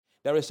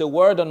There is a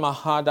word on my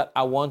heart that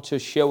I want to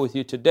share with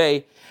you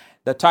today.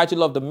 The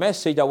title of the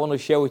message I want to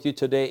share with you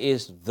today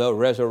is The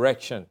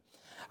Resurrection.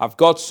 I've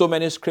got so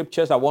many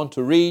scriptures I want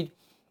to read,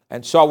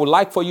 and so I would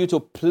like for you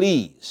to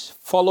please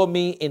follow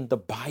me in the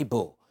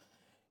Bible.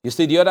 You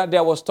see, the other day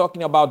I was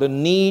talking about the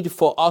need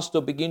for us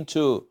to begin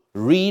to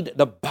read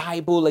the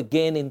Bible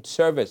again in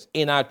service,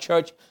 in our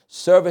church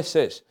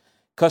services,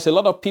 because a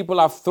lot of people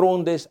have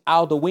thrown this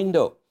out the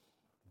window.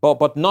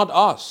 But not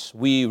us.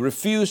 We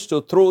refuse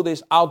to throw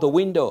this out the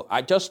window.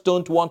 I just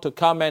don't want to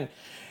come and,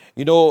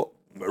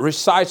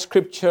 recite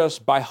scriptures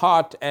by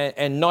heart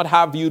and not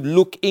have you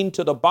look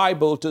into the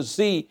Bible to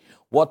see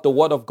what the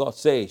Word of God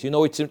says.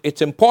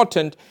 It's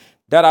important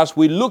that as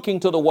we look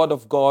into the Word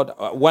of God,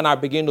 when I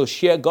begin to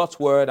share God's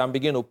Word and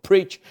begin to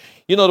preach,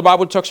 the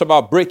Bible talks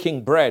about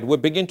breaking bread. We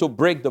begin to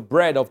break the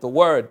bread of the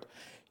Word.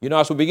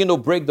 As we begin to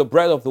break the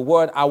bread of the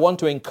Word, I want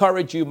to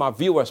encourage you, my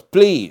viewers,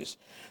 please,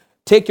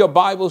 take your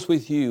Bibles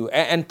with you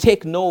and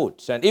take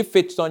notes. And if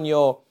it's on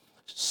your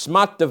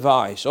smart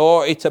device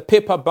or it's a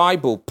paper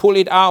Bible, pull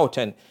it out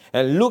and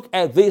look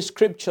at these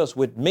scriptures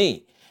with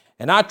me.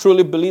 And I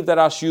truly believe that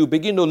as you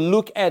begin to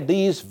look at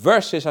these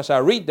verses as I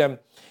read them,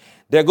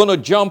 they're going to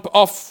jump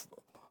off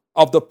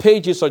of the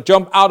pages or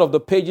jump out of the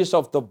pages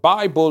of the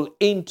Bible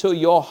into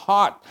your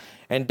heart.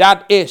 And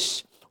that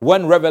is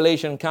when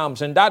revelation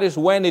comes. And that is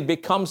when it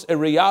becomes a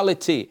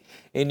reality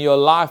in your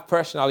life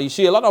personally. You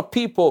see, a lot of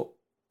people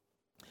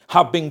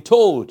have been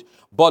told,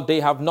 but they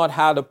have not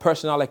had a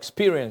personal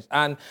experience.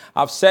 And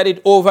I've said it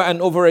over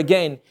and over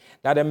again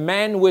that a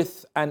man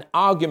with an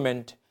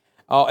argument,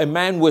 a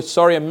man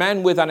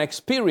with an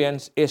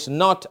experience is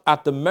not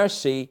at the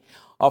mercy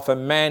of a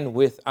man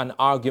with an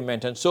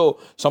argument. And so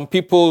some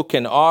people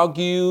can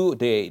argue,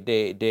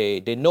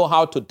 they know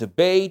how to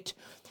debate,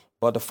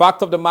 but the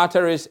fact of the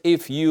matter is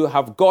if you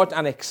have got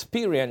an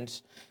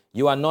experience,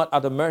 you are not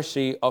at the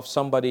mercy of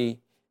somebody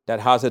that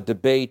has a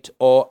debate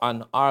or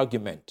an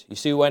argument. You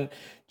see, when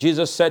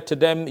Jesus said to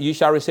them, you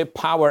shall receive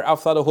power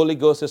after the Holy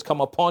Ghost has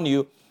come upon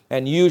you,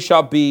 and you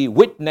shall be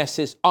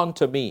witnesses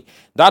unto me.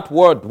 That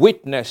word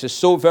witness is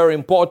so very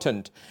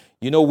important.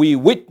 We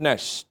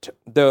witnessed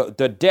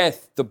the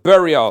death, the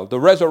burial, the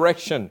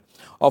resurrection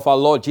of our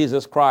Lord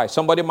Jesus Christ.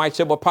 Somebody might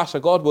say, but Pastor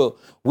Godwill,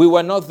 we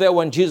were not there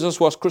when Jesus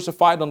was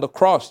crucified on the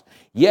cross.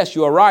 Yes,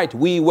 you are right.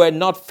 We were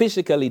not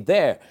physically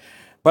there.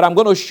 But I'm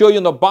going to show you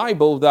in the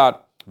Bible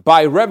that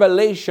by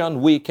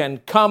revelation, we can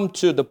come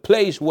to the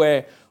place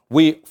where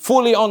we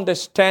fully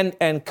understand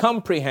and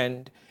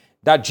comprehend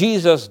that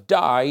Jesus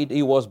died,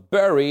 he was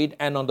buried,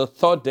 and on the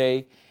third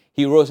day,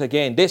 he rose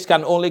again. This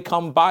can only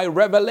come by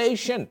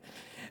revelation.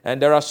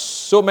 And there are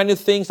so many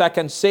things I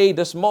can say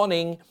this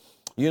morning,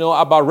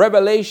 about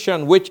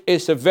revelation, which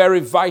is a very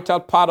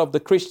vital part of the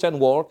Christian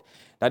walk,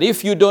 that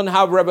if you don't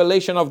have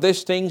revelation of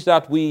these things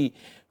that we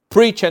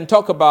preach and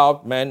talk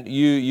about, man,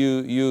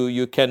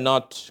 you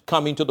cannot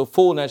come into the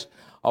fullness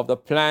of the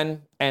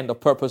plan and the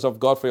purpose of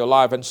God for your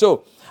life. And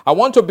so I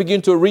want to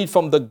begin to read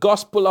from the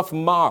Gospel of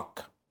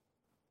Mark.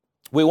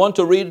 We want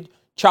to read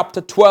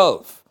chapter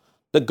 12,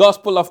 the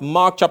Gospel of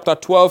Mark chapter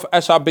 12,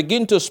 as I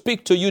begin to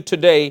speak to you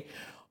today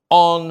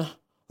on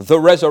the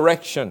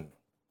resurrection.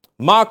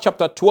 Mark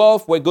chapter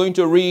 12, we're going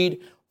to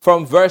read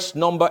from verse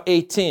number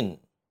 18.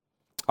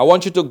 I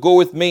want you to go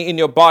with me in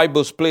your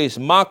Bibles, please.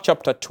 Mark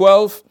chapter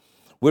 12,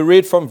 we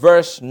read from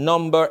verse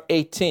number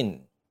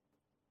 18.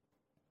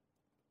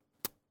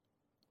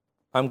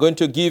 I'm going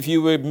to give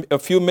you a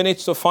few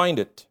minutes to find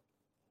it.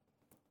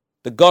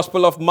 The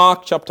Gospel of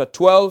Mark, chapter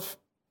 12,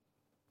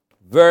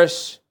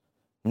 verse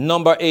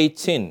number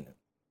 18.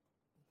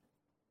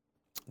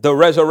 The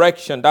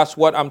resurrection, that's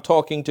what I'm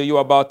talking to you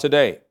about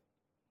today.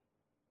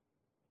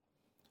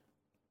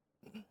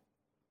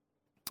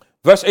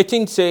 Verse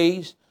 18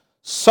 says,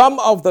 some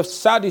of the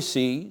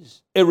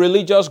Sadducees, a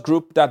religious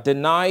group that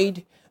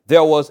denied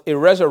there was a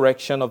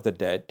resurrection of the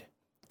dead,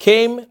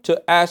 came to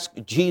ask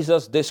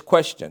Jesus this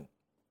question.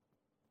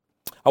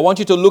 I want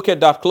you to look at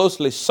that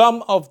closely.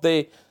 Some of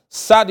the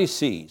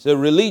Sadducees, a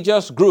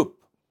religious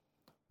group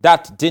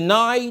that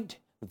denied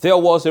there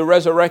was a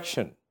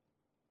resurrection.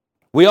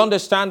 We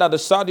understand that the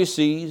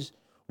Sadducees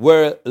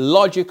were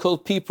logical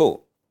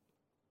people.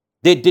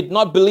 They did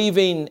not believe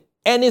in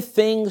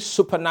anything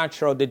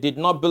supernatural. They did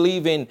not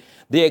believe in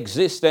the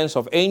existence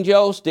of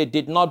angels. They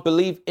did not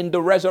believe in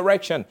the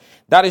resurrection.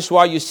 That is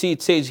why you see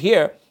it says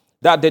here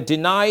that they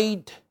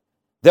denied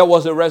there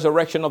was a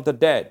resurrection of the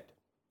dead.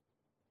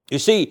 You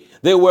see,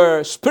 they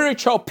were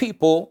spiritual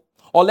people,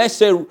 or let's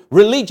say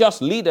religious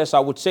leaders, I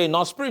would say,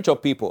 not spiritual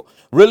people.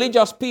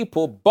 Religious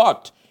people,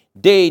 but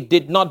they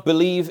did not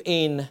believe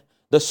in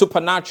the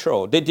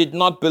supernatural. They did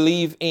not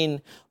believe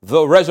in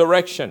the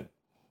resurrection.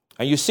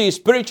 And you see,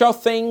 spiritual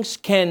things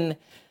can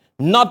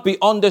not be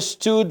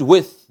understood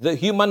with the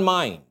human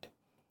mind.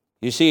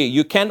 You see,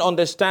 you can't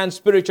understand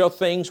spiritual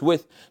things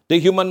with the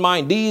human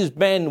mind. These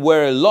men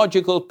were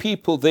logical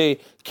people. They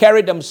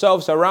carried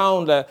themselves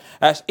around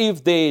as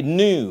if they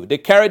knew. They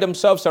carried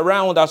themselves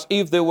around as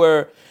if they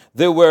were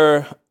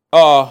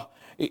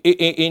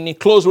in a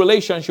close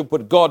relationship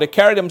with God. They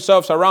carried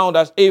themselves around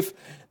as if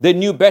they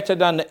knew better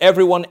than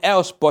everyone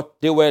else, but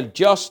they were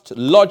just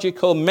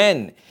logical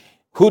men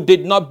who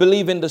did not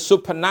believe in the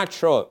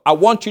supernatural. I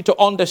want you to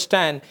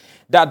understand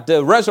that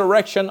the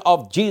resurrection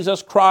of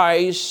Jesus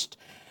Christ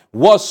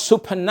was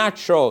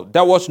supernatural.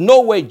 There was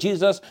no way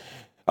Jesus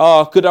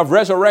could have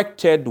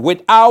resurrected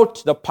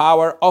without the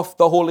power of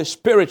the Holy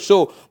Spirit.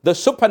 So the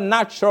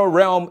supernatural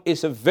realm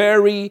is a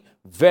very,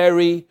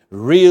 very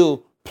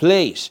real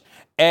place.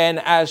 And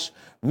as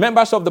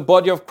members of the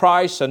body of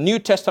Christ and New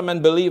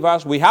Testament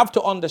believers, we have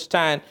to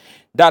understand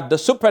that the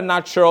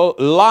supernatural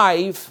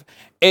life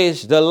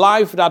is the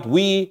life that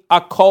we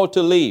are called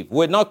to live.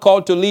 We're not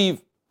called to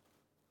live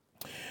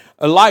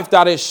a life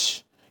that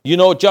is,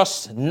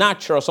 just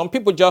natural. Some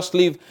people just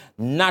live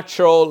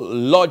natural,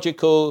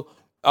 logical,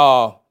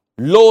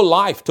 low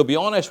life, to be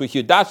honest with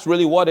you. That's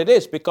really what it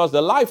is, because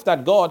the life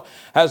that God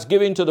has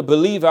given to the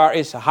believer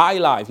is high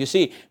life. You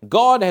see,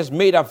 God has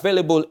made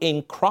available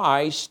in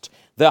Christ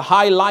the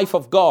high life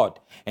of God.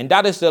 And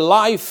that is the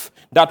life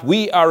that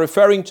we are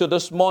referring to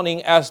this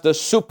morning as the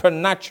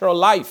supernatural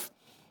life.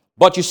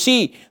 But you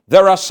see,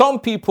 there are some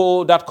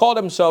people that call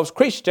themselves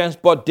Christians,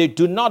 but they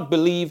do not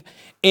believe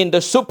in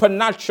the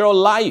supernatural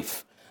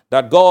life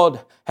that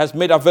God has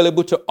made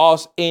available to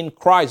us in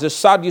Christ. The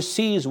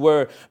Sadducees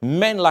were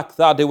men like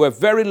that. They were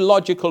very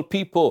logical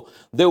people.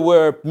 They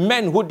were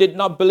men who did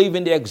not believe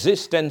in the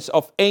existence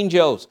of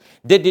angels.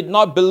 They did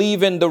not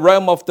believe in the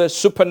realm of the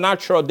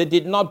supernatural. They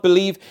did not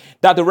believe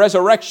that the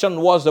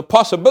resurrection was a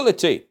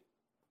possibility.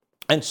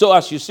 And so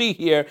as you see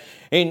here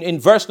in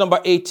verse number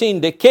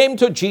 18, they came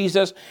to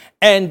Jesus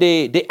and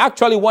they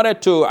actually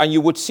wanted to, and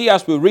you would see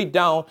as we read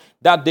down,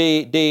 that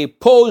they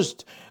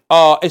posed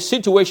a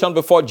situation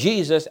before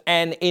Jesus,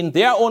 and in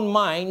their own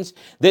minds,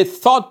 they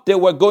thought they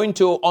were going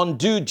to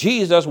undo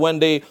Jesus when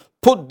they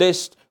put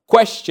this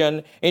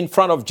question in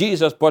front of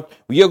Jesus. But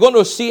you're going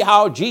to see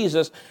how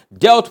Jesus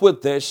dealt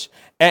with this.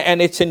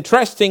 And it's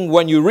interesting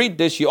when you read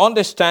this, you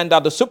understand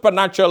that the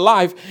supernatural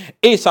life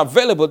is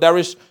available.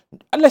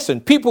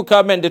 Listen, people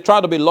come and they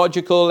try to be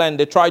logical and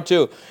they try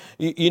to,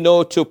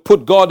 to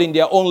put God in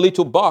their own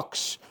little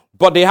box.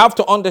 But they have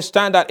to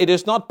understand that it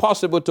is not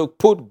possible to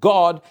put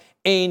God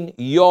in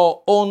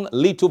your own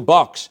little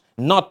box.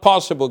 Not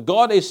possible.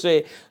 God is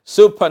a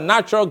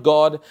supernatural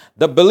God.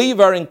 The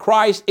believer in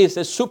Christ is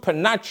a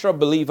supernatural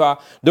believer.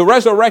 The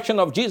resurrection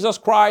of Jesus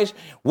Christ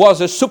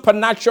was a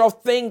supernatural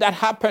thing that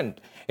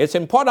happened. It's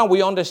important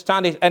we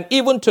understand it. And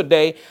even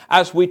today,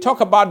 as we talk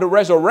about the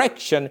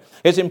resurrection,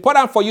 it's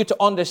important for you to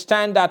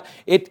understand that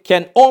it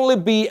can only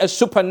be a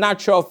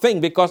supernatural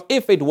thing, because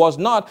if it was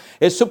not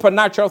a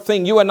supernatural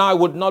thing, you and I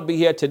would not be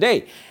here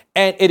today.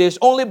 And it is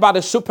only by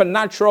the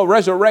supernatural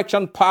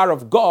resurrection power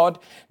of God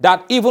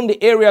that even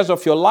the areas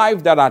of your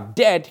life that are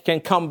dead can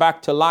come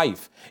back to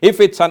life. If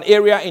it's an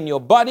area in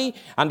your body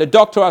and the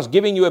doctor has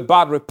given you a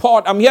bad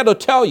report, I'm here to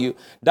tell you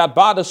that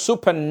by the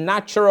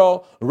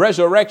supernatural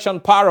resurrection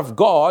power of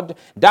God,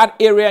 that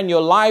area in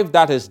your life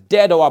that is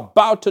dead or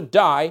about to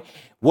die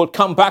will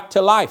come back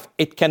to life.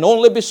 It can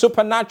only be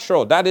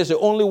supernatural. That is the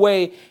only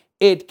way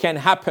it can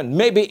happen.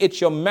 Maybe it's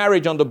your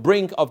marriage on the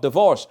brink of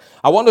divorce.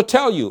 I want to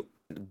tell you,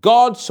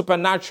 God's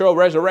supernatural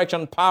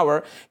resurrection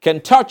power can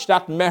touch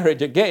that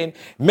marriage again.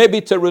 Maybe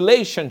it's a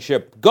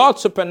relationship.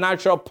 God's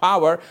supernatural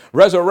power,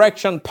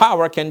 resurrection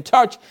power, can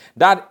touch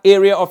that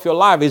area of your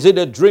life. Is it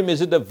a dream?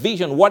 Is it a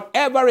vision?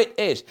 Whatever it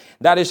is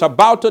that is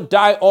about to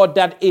die or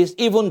that is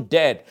even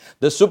dead,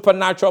 the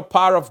supernatural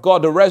power of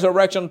God, the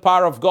resurrection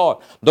power of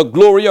God, the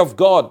glory of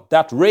God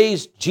that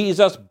raised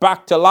Jesus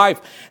back to life,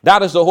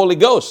 that is the Holy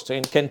Ghost,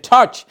 and can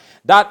touch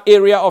that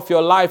area of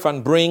your life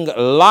and bring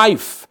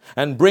life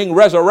and bring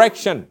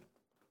resurrection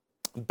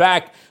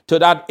back to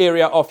that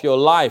area of your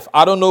life.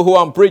 I don't know who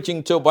I'm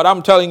preaching to, but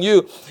I'm telling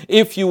you,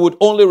 if you would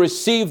only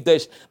receive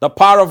this, the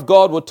power of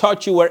God will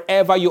touch you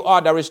wherever you are.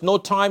 There is no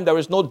time, there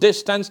is no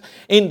distance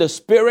in the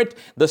spirit.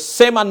 The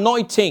same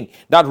anointing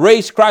that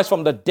raised Christ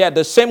from the dead,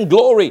 the same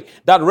glory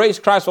that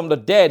raised Christ from the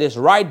dead is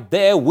right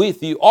there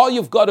with you. All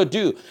you've got to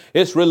do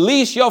is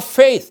release your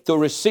faith to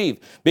receive,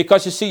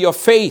 because you see, your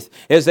faith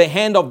is the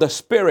hand of the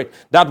Spirit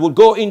that will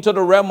go into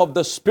the realm of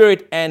the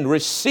Spirit and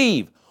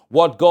receive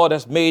what God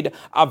has made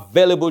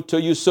available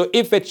to you. So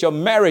if it's your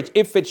marriage,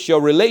 if it's your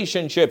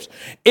relationships,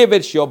 if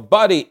it's your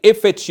body,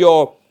 if it's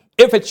your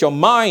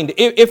mind,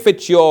 if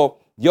it's your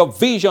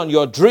vision,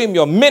 your dream,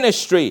 your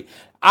ministry,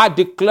 I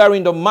declare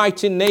in the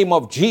mighty name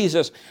of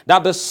Jesus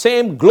that the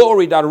same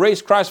glory that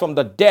raised Christ from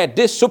the dead,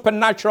 this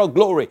supernatural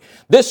glory,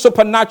 this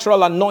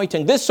supernatural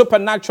anointing, this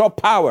supernatural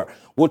power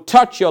will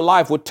touch your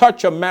life, will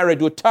touch your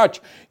marriage, will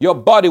touch your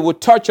body, will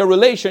touch your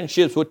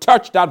relationships, will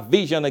touch that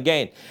vision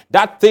again.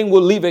 That thing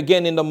will live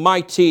again in the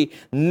mighty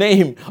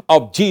name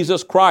of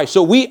Jesus Christ.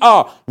 So we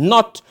are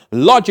not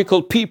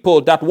logical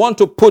people that want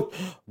to put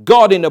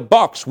God in a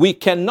box. We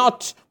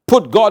cannot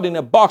put God in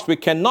a box. We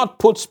cannot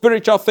put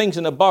spiritual things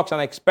in a box and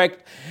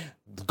expect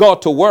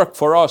God to work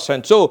for us.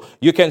 And so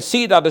you can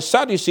see that the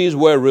Sadducees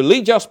were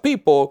religious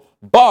people,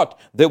 but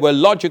they were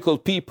logical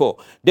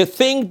people. They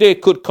think they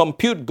could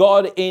compute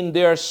God in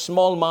their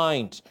small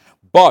minds.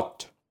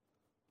 But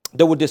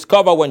They will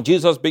discover when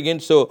Jesus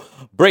begins to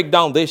break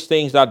down these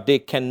things that they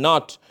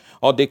cannot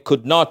or they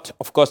could not,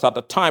 of course, at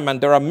the time.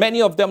 And there are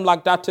many of them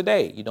like that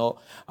today. They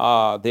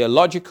are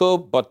logical,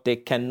 but they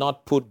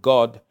cannot put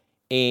God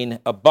in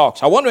a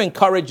box. I want to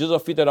encourage those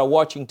of you that are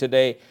watching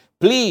today,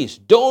 please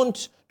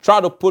don't try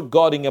to put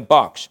God in a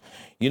box.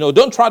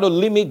 Don't try to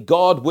limit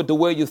God with the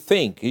way you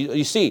think.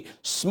 You see,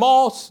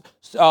 small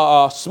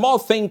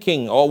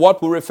thinking, or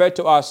what we refer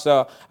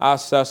to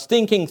as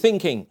stinking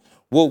thinking,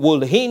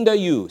 will hinder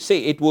you.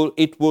 See, it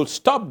will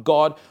stop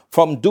God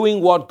from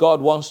doing what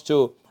God wants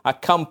to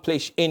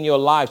accomplish in your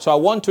life. So I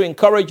want to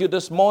encourage you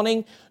this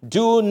morning,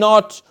 do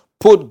not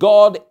put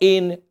God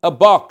in a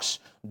box.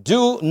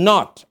 Do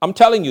not, I'm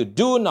telling you,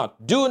 do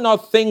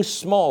not think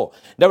small.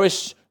 There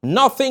is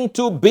nothing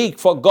too big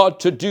for God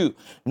to do.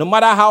 No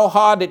matter how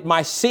hard it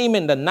might seem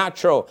in the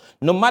natural,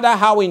 no matter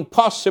how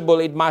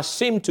impossible it might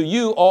seem to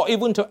you or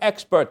even to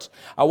experts,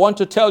 I want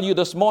to tell you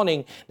this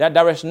morning that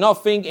there is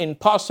nothing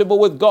impossible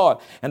with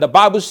God. And the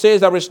Bible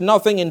says there is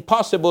nothing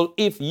impossible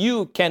if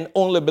you can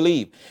only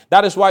believe.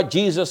 That is why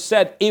Jesus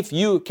said, if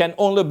you can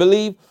only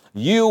believe,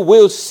 you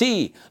will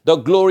see the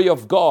glory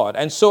of God.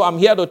 And so I'm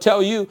here to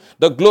tell you,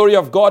 the glory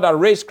of God that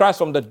raised Christ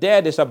from the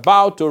dead is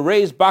about to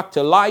raise back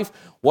to life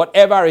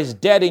whatever is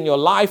dead in your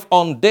life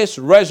on this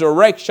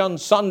Resurrection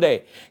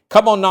Sunday.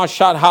 Come on now,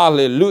 shout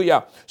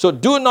hallelujah. So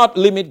do not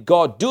limit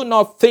God. Do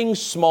not think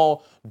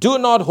small. Do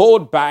not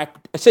hold back.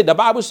 The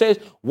Bible says,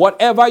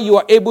 whatever you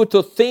are able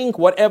to think,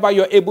 whatever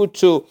you're able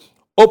to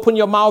open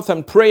your mouth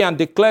and pray and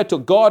declare to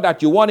God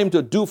that you want him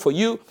to do for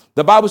you,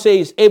 the Bible says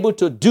he's able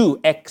to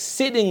do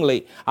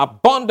exceedingly,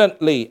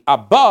 abundantly,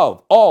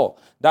 above all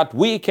that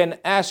we can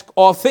ask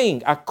or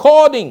think,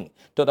 according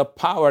to the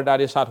power that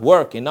is at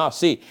work in us.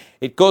 See,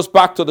 it goes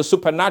back to the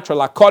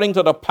supernatural, according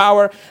to the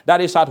power that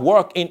is at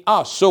work in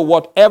us. So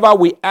whatever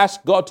we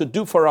ask God to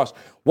do for us,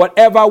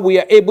 whatever we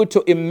are able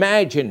to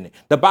imagine,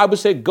 the Bible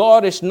says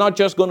God is not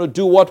just going to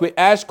do what we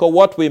ask or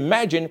what we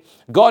imagine.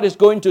 God is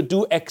going to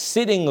do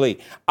exceedingly,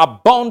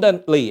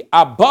 abundantly,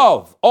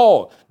 above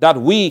all that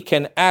we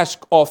can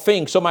ask or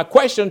think. So my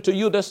question to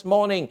you this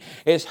morning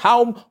is,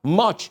 how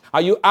much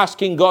are you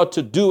asking God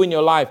to do in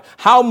your life?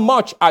 How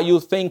much are you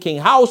thinking?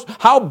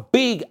 How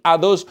big are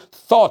those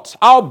thoughts?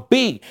 How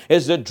big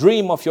is the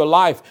dream of your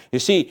life? You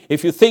see,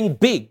 if you think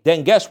big,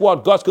 then guess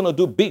what? God's going to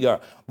do bigger.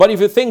 But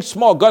if you think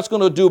small, God's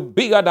going to do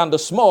bigger than the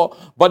small.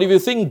 But if you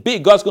think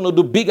big, God's going to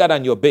do bigger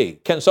than your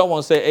big. Can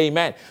someone say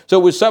amen? So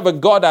we serve a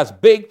God that's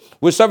big.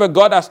 We serve a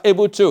God that's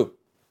able to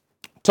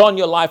turn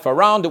your life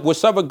around. We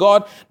serve a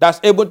God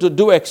that's able to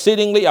do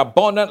exceedingly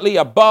abundantly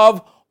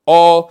above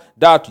all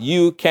that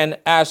you can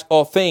ask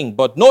or think.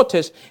 But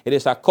notice, it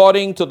is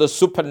according to the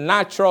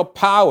supernatural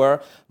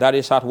power that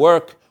is at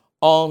work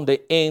on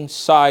the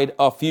inside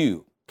of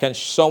you. Can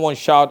someone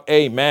shout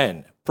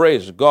amen?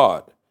 Praise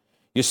God.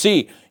 You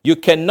see, you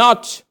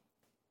cannot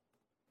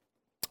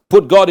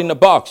put God in a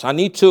box. I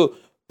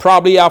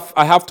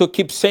have to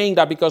keep saying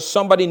that because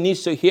somebody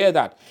needs to hear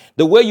that.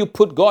 The way you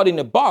put God in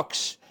a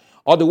box,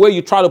 or the way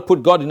you try to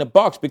put God in a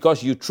box,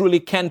 because you truly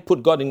can't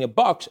put God in a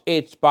box,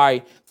 it's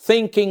by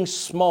thinking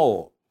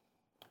small.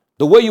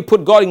 The way you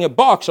put God in a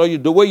box, or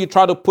the way you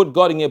try to put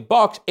God in a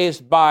box, is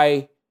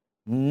by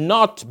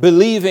not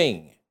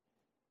believing.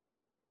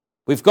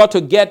 We've got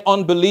to get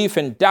unbelief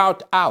and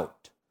doubt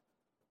out,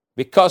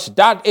 because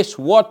that is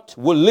what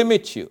will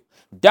limit you.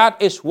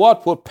 That is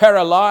what will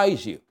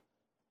paralyze you.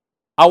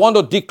 I want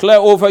to declare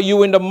over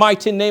you in the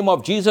mighty name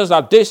of Jesus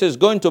that this is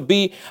going to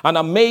be an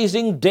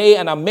amazing day,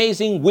 an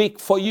amazing week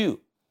for you.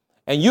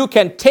 And you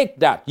can take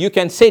that. You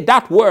can say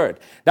that word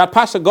that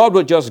Pastor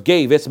Godwill just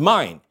gave. It's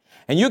mine.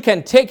 And you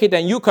can take it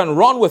and you can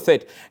run with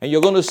it. And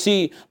you're going to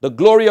see the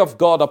glory of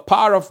God, the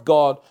power of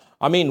God,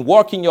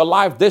 work in your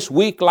life this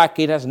week like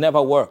it has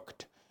never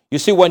worked. You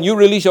see, when you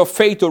release your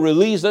faith to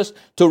release this,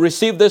 to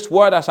receive this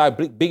word as I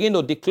begin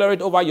to declare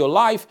it over your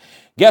life,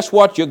 guess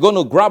what? You're going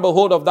to grab a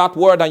hold of that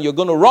word and you're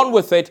going to run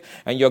with it,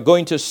 and you're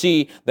going to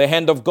see the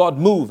hand of God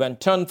move and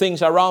turn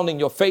things around in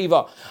your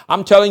favor.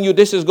 I'm telling you,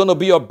 this is going to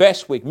be your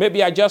best week.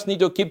 Maybe I just need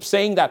to keep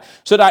saying that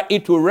so that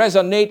it will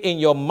resonate in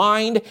your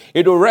mind.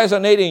 It will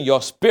resonate in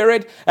your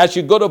spirit. As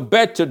you go to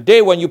bed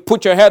today, when you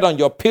put your head on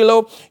your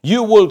pillow,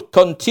 you will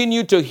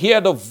continue to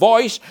hear the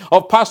voice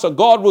of Pastor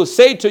God will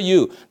say to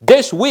you,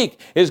 this week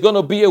is going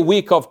to be a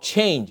week of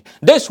change.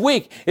 This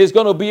week is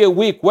going to be a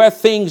week where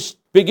things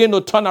begin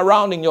to turn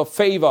around in your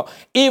favor.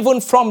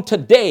 Even from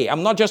today,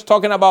 I'm not just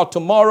talking about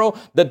tomorrow,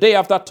 the day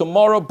after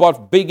tomorrow,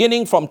 but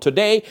beginning from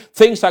today,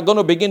 things are going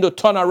to begin to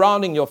turn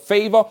around in your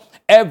favor.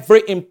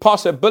 Every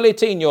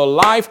impossibility in your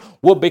life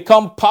will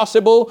become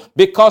possible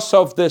because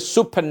of the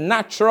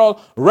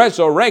supernatural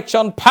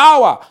resurrection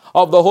power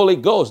of the Holy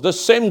Ghost. The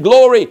same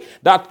glory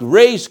that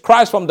raised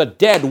Christ from the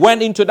dead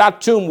went into that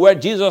tomb where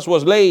Jesus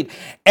was laid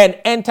and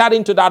entered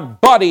into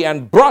that body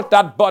and brought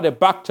that body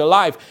back to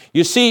life.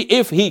 You see,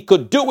 if he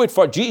could do it for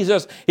for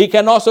Jesus, he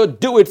can also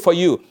do it for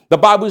you. The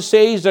Bible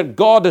says that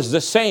God is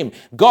the same.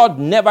 God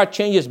never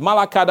changes.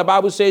 Malachi, the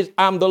Bible says,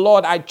 I'm the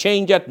Lord, I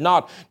change it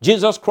not.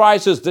 Jesus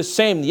Christ is the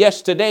same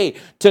yesterday,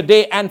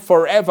 today, and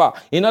forever.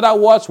 In other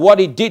words, what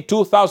he did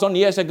 2,000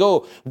 years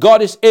ago,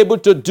 God is able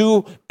to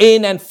do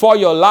in and for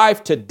your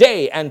life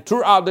today and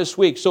throughout this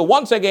week. So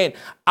once again,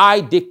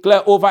 I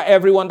declare over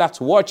everyone that's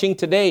watching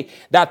today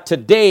that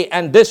today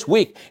and this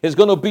week is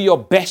going to be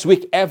your best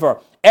week ever.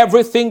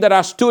 Everything that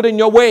has stood in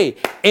your way,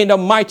 in the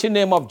mighty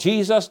name of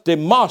Jesus, they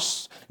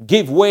must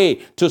give way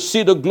to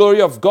see the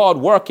glory of God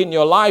work in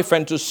your life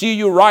and to see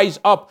you rise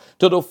up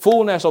to the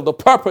fullness of the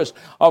purpose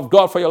of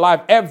God for your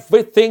life.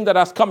 Everything that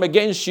has come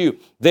against you,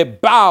 they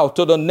bow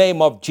to the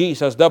name of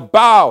Jesus. They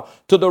bow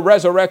to the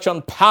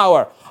resurrection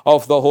power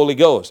of the Holy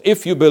Ghost.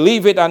 If you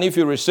believe it and if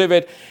you receive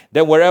it,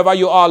 then wherever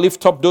you are,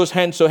 lift up those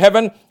hands to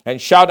heaven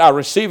and shout, I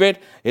receive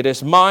it. It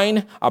is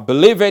mine. I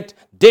believe it.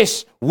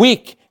 This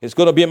week is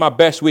going to be my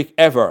best week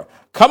ever.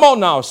 Come on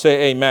now,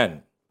 say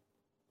amen.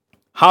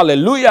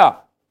 Hallelujah.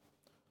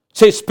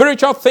 Say,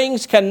 spiritual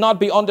things cannot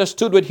be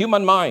understood with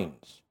human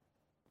minds.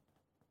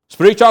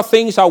 Spiritual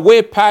things are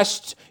way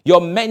past your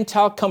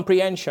mental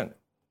comprehension.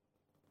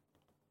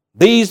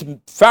 These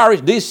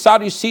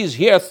Sadducees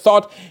here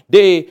thought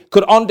they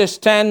could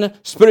understand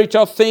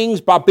spiritual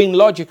things by being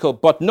logical.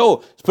 But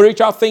no,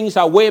 spiritual things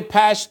are way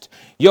past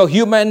your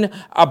human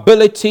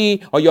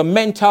ability or your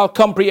mental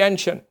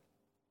comprehension.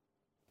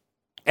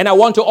 And I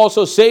want to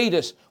also say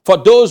this, for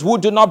those who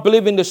do not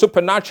believe in the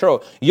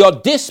supernatural, your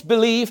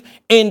disbelief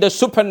in the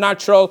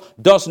supernatural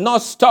does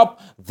not stop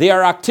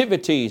their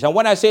activities. And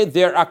when I say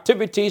their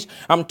activities,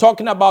 I'm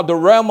talking about the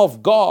realm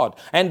of God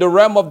and the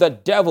realm of the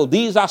devil.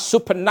 These are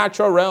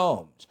supernatural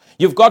realms.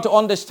 You've got to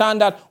understand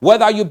that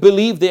whether you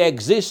believe they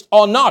exist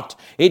or not,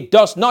 it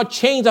does not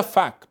change the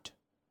fact.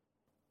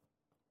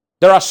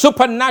 There are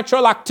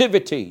supernatural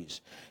activities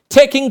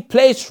taking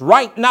place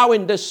right now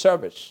in this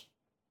service.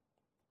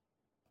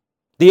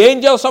 The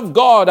angels of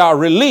God are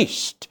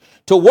released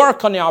to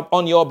work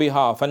on your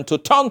behalf and to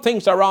turn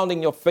things around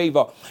in your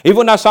favor.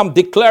 Even as I'm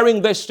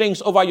declaring these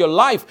things over your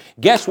life,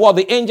 guess what?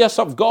 The angels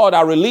of God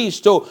are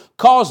released to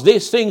cause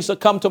these things to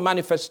come to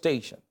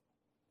manifestation.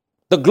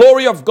 The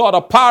glory of God, the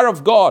power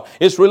of God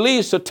is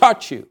released to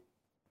touch you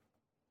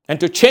and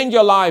to change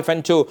your life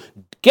and to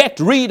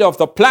get rid of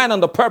the plan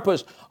and the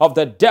purpose of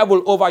the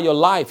devil over your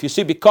life. You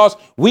see, because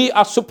we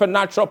are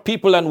supernatural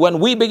people, and when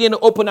we begin to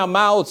open our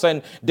mouths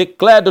and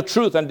declare the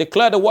truth and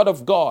declare the word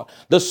of God,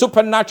 the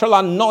supernatural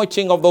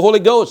anointing of the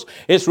Holy Ghost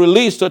is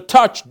released to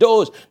touch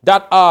those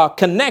that are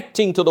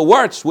connecting to the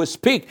words we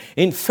speak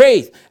in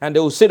faith, and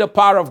they will see the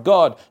power of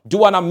God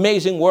do an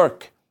amazing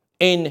work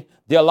in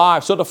their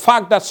lives. So the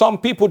fact that some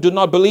people do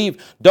not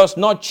believe does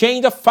not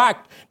change the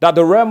fact that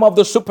the realm of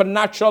the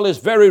supernatural is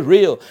very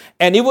real.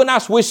 And even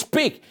as we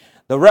speak,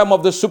 the realm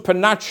of the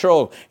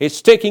supernatural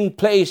is taking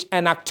place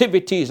and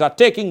activities are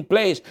taking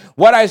place,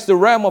 whether it's the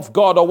realm of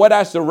God or whether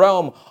it's the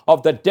realm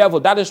of the devil.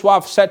 That is why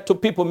I've said to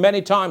people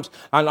many times,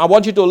 and I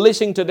want you to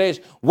listen to this,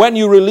 when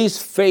you release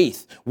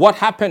faith, what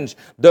happens?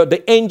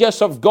 The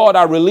angels of God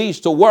are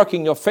released to work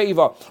in your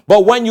favor.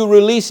 But when you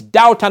release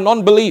doubt and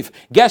unbelief,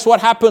 guess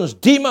what happens?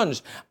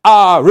 Demons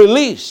are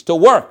released to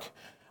work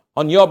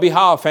on your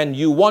behalf, and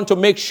you want to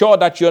make sure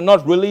that you're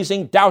not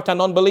releasing doubt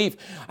and unbelief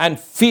and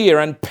fear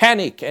and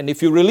panic. And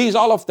if you release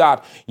all of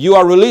that, you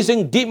are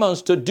releasing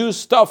demons to do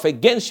stuff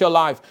against your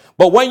life.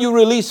 But when you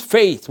release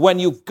faith, when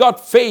you've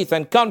got faith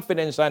and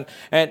confidence and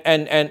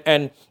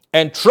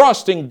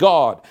trust in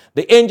God,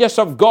 the angels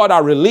of God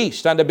are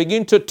released and they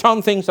begin to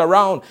turn things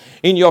around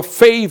in your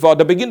favor.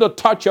 They begin to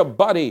touch your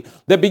body.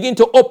 They begin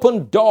to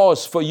open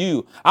doors for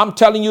you. I'm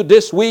telling you,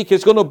 this week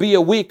is going to be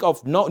a week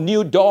of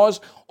new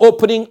doors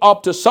opening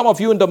up to some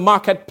of you in the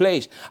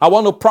marketplace. I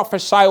want to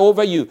prophesy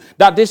over you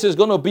that this is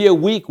going to be a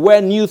week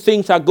where new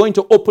things are going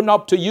to open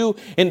up to you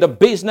in the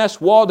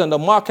business world and the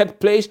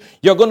marketplace.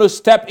 You're going to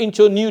step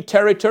into new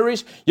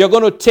territories. You're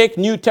going to take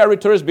new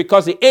territories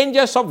because the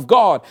angels of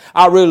God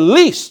are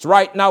released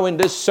right now in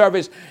this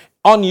service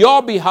on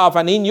your behalf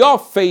and in your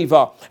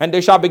favor, and they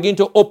shall begin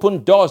to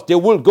open doors. They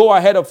will go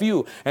ahead of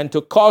you and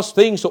to cause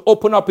things to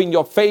open up in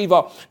your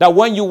favor, that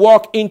when you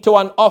walk into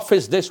an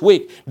office this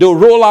week, they'll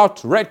roll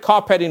out red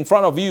carpet in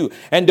front of you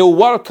and they'll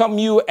welcome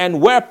you,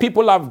 and where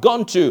people have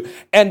gone to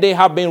and they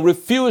have been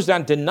refused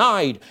and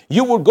denied,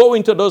 you will go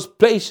into those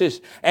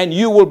places and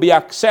you will be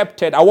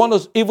accepted. I want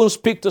to even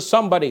speak to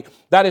somebody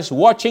that is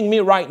watching me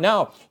right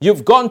now.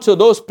 You've gone to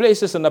those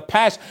places in the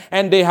past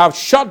and they have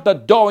shut the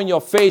door in your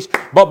face,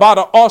 but by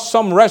the awesome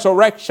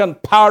resurrection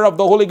power of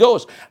the Holy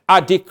Ghost,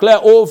 I declare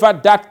over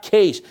that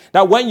case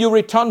that when you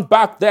return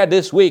back there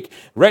this week,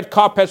 red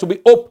carpets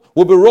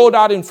will be rolled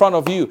out in front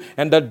of you,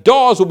 and the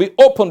doors will be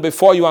opened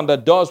before you, and the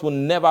doors will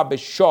never be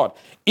shut.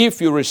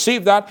 If you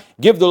receive that,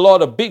 give the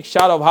Lord a big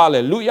shout of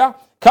hallelujah.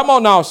 Come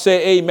on now,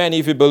 say amen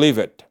if you believe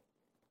it.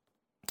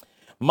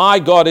 My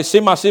God, it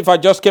seems as if I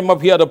just came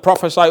up here to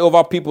prophesy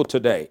over people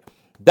today.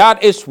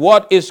 That is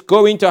what is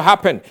going to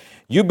happen.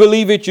 You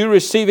believe it, you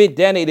receive it,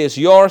 then it is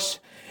yours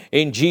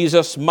in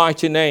Jesus'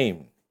 mighty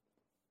name.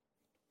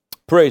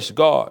 Praise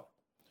God.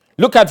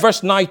 Look at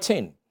verse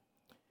 19.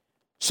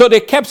 So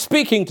they kept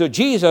speaking to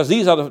Jesus.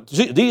 These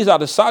are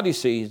the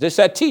Sadducees. They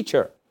said,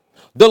 Teacher,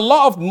 the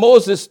law of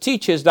Moses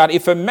teaches that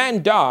if a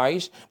man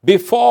dies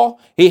before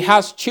he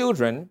has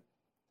children,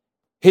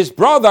 his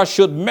brother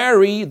should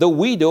marry the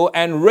widow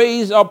and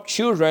raise up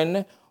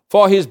children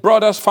for his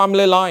brother's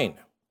family line.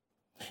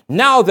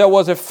 Now there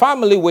was a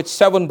family with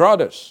 7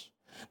 brothers.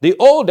 The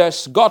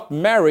oldest got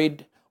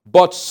married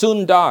but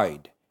soon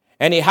died,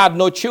 and he had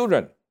no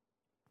children.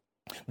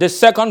 The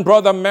second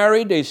brother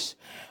married his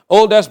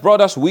oldest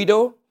brother's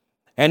widow,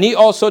 and he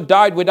also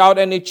died without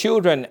any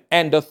children,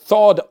 and the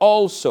third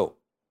also.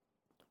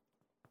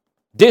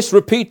 This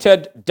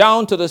repeated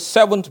down to the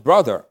 7th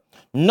brother,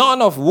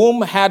 none of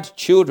whom had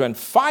children.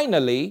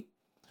 Finally,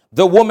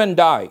 the woman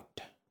died.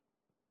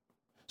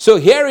 So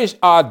here is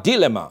our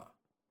dilemma.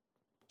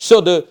 So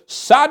the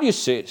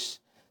Sadducees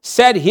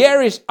said,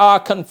 here is our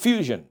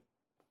confusion.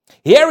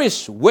 Here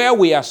is where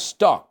we are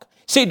stuck.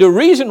 See, the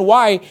reason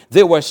why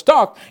they were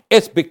stuck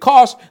is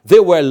because they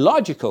were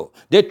logical.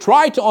 They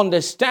tried to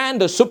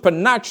understand the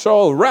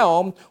supernatural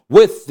realm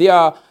with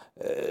their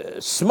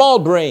small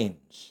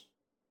brains.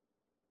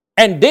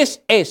 And this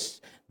is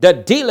the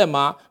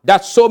dilemma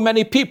that so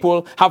many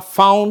people have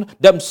found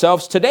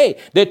themselves today.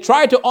 They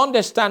try to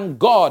understand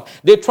God.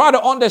 They try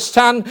to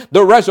understand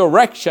the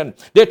resurrection.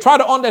 They try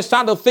to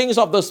understand the things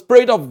of the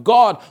Spirit of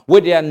God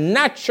with their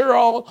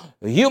natural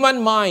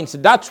human minds.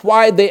 That's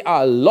why they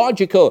are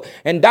logical.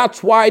 And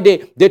that's why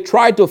they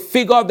try to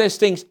figure these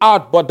things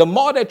out. But the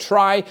more they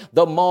try,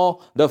 the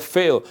more they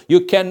fail.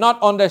 You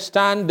cannot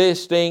understand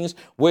these things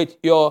with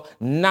your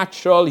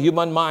natural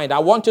human mind. I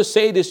want to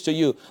say this to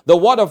you. The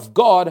Word of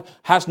God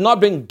has not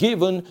been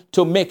given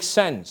to make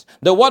sense.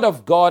 The Word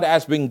of God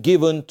has been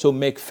given to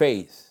make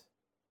faith.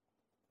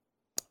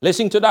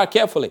 Listen to that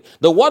carefully.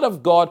 The Word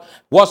of God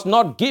was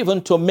not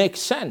given to make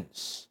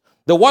sense.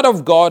 The Word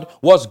of God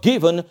was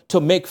given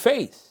to make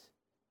faith.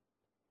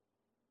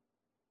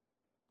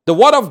 The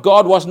Word of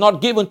God was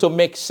not given to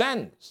make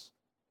sense.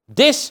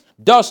 This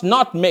does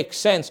not make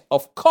sense.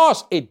 Of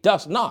course it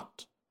does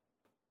not.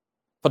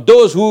 For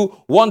those who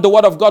want the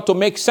Word of God to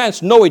make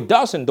sense, no, it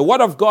doesn't. The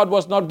Word of God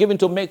was not given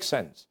to make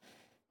sense.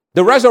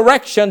 The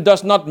resurrection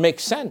does not make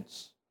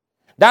sense.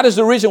 That is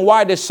the reason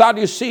why the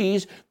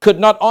Sadducees could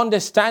not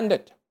understand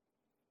it.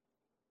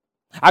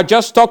 I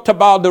just talked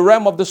about the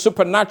realm of the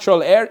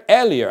supernatural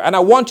earlier, and I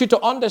want you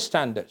to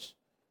understand this.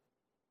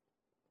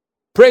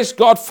 Praise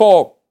God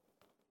for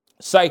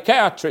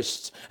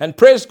psychiatrists and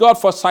praise God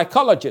for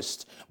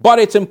psychologists. But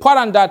it's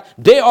important that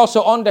they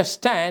also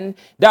understand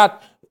that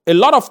a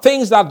lot of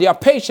things that their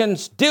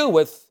patients deal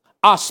with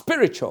are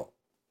spiritual.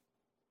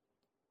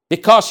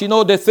 Because,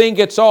 they think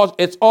it's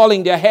all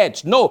in their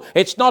heads. No,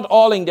 it's not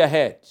all in their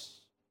heads.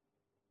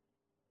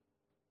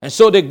 And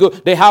so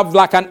they have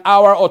like an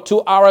hour or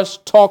 2 hours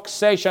talk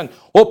session,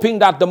 hoping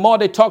that the more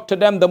they talk to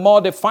them, the more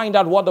they find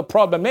out what the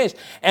problem is.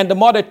 And the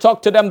more they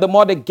talk to them, the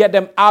more they get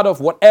them out of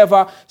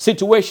whatever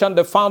situation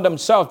they found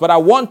themselves. But I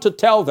want to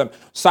tell them,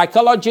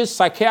 psychologists,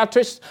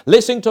 psychiatrists,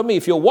 listen to me.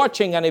 If you're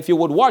watching and if you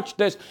would watch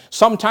this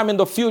sometime in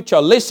the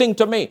future, listen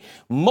to me.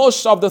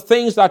 Most of the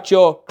things that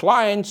your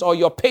clients or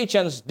your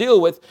patients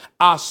deal with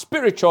are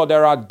spiritual.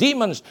 There are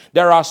demons.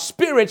 There are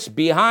spirits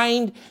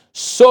behind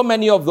so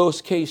many of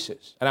those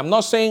cases. And I'm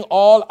not saying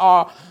all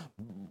are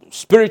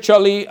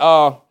spiritually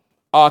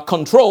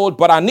controlled,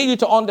 but I need you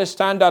to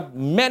understand that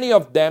many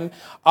of them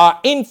are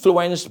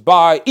influenced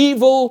by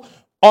evil,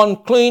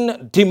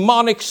 unclean,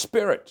 demonic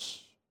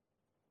spirits.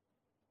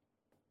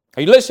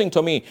 Are you listening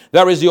to me?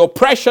 There is the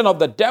oppression of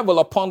the devil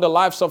upon the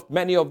lives of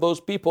many of those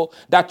people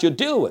that you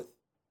deal with.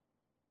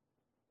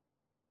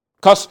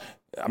 Because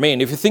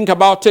if you think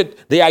about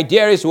it, the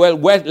idea is,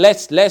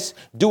 let's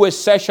do a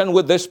session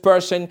with this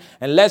person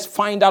and let's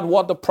find out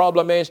what the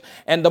problem is.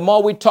 And the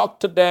more we talk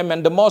to them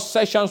and the more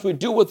sessions we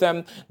do with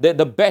them,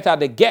 the better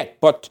they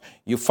get. But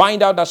you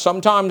find out that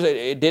sometimes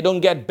they don't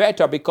get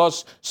better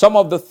because some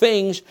of the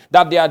things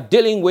that they are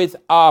dealing with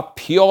are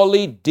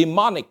purely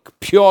demonic,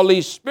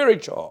 purely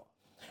spiritual.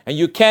 And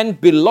you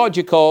can't be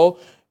logical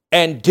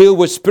and deal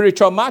with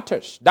spiritual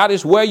matters. That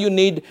is where you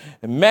need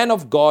men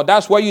of God.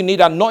 That's where you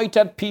need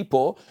anointed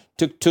people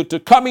to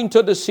come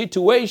into the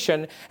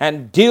situation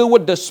and deal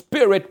with the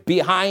spirit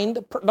behind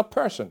the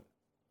person.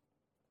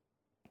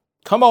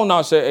 Come on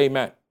now, say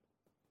amen.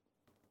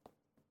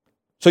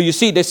 So you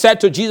see, they said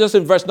to Jesus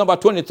in verse number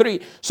 23,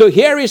 so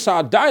here is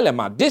our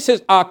dilemma. This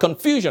is our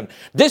confusion.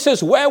 This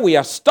is where we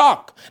are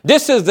stuck.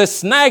 This is the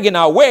snag in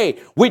our way.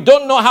 We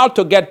don't know how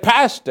to get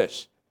past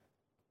this.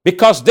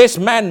 Because this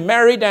man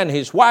married and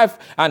his wife,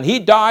 and he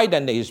died,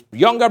 and his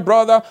younger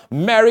brother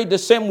married the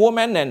same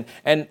woman,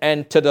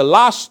 and to the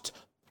last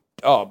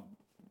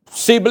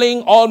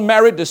sibling, all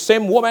married the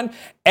same woman,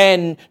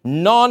 and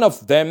none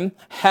of them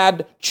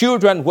had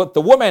children with the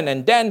woman.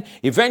 And then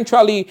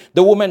eventually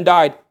the woman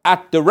died.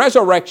 At the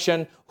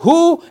resurrection,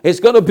 who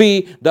is going to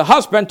be the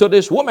husband to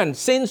this woman,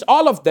 since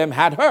all of them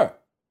had her?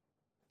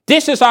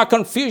 This is our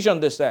confusion,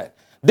 they said.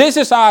 This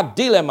is our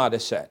dilemma, they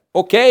said.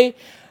 Okay?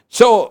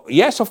 So,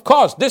 yes, of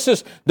course, this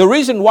is the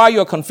reason why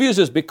you're confused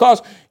is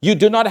because you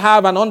do not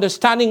have an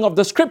understanding of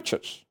the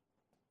scriptures.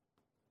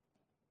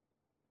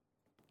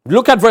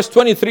 Look at verse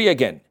 23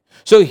 again.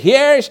 So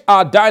here's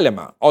our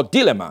dilemma.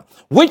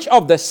 Which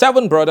of the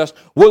 7 brothers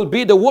will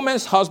be the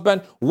woman's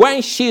husband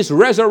when she's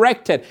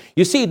resurrected?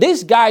 You see,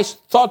 these guys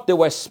thought they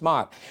were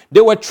smart.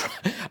 They were,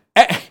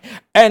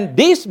 and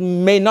this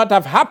may not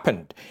have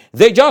happened.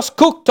 They just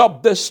cooked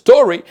up the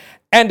story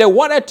and they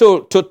wanted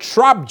to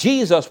trap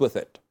Jesus with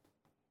it,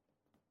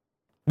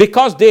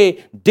 because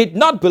they did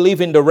not believe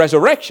in the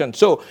resurrection.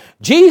 So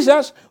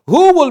Jesus,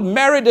 who will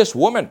marry this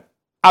woman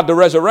at the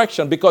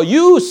resurrection? Because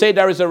you say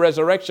there is a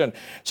resurrection.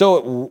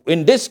 So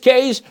in this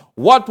case,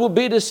 what will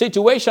be the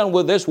situation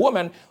with this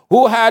woman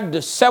who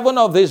had 7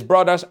 of these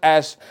brothers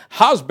as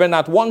husband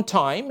at one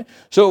time?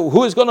 So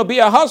who is going to be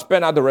a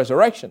husband at the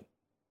resurrection?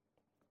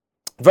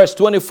 Verse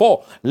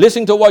 24,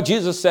 listen to what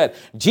Jesus said.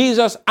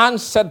 Jesus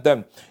answered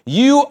them,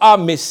 "You are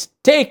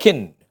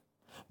mistaken,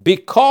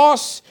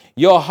 because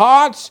your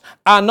hearts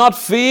are not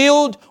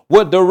filled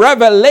with the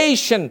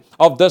revelation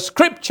of the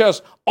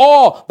scriptures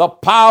or the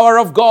power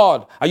of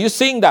God." Are you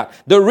seeing that?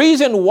 The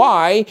reason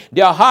why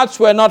their hearts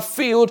were not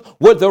filled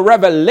with the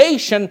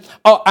revelation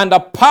and the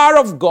power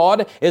of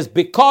God is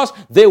because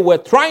they were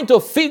trying to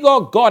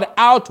figure God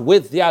out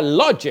with their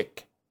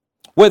logic,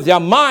 with their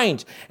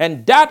mind.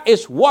 And that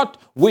is what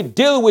we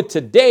deal with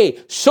today.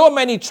 So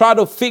many try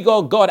to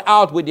figure God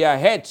out with their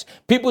heads.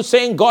 People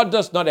saying God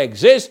does not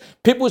exist.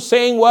 People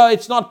saying, well,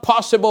 it's not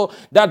possible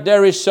that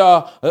there is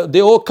the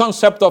whole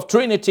concept of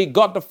Trinity,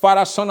 God the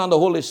Father, Son, and the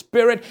Holy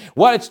Spirit.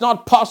 Well, it's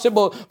not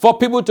possible for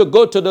people to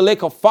go to the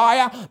lake of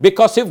fire,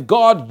 because if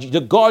God,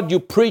 the God you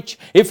preach,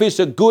 if he's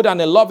a good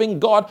and a loving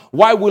God,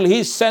 why will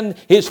he send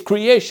his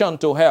creation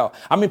to hell?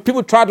 I mean,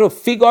 people try to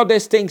figure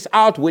these things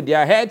out with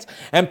their heads,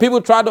 and people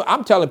try to,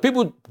 I'm telling you,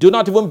 people do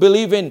not even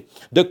believe in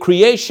the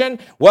creation.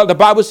 Well, the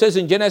Bible says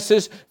in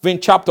Genesis, in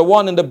chapter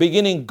 1, in the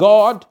beginning,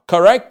 God,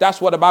 correct? That's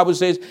what the Bible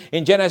says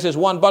in Genesis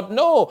 1. But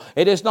no,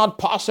 it is not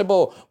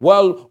possible.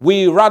 Well,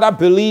 we rather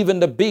believe in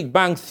the Big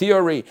Bang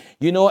Theory,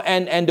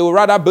 and they would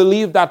rather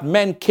believe that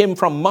men came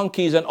from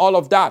monkeys and all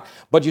of that.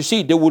 But you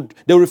see,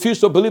 they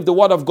refuse to believe the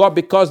word of God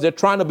because they're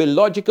trying to be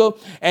logical,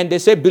 and they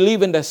say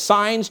believe in the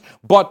signs.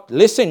 But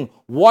listen,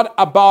 what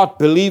about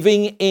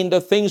believing in the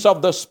things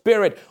of the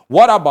Spirit?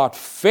 What about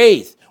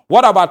faith?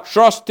 What about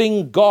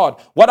trusting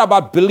God? What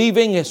about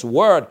believing his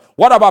word?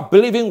 What about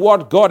believing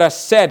what God has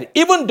said,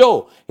 even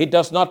though it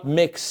does not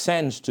make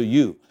sense to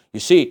you? You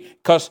see,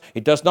 because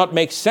it does not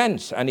make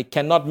sense, and it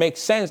cannot make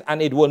sense,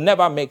 and it will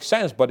never make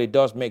sense, but it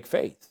does make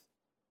faith.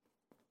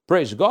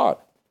 Praise God.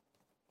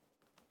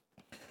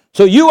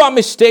 So you are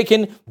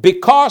mistaken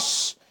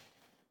because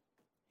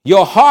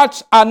your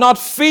hearts are not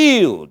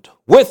filled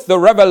with the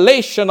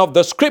revelation of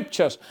the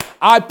scriptures.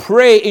 I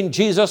pray in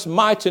Jesus'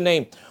 mighty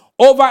name,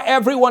 over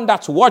everyone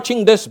that's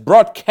watching this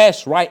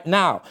broadcast right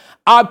now,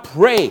 I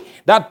pray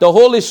that the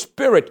Holy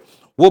Spirit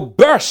will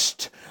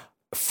burst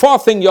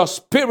forth in your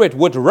spirit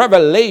with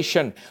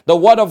revelation. The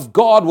word of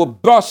God will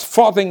burst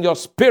forth in your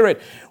spirit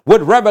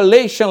with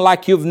revelation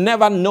like you've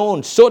never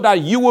known, so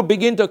that you will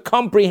begin to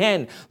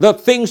comprehend the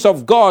things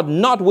of God,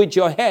 not with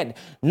your head,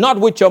 not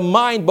with your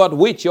mind, but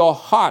with your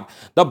heart.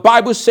 The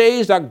Bible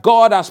says that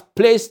God has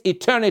placed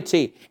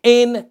eternity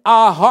in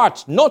our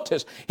hearts.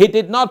 Notice, he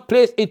did not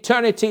place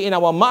eternity in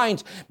our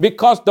minds,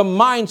 because the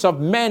minds of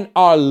men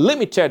are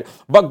limited,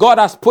 but God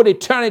has put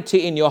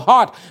eternity in your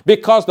heart,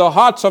 because the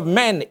hearts of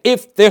men,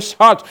 if these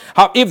hearts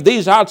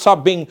are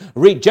being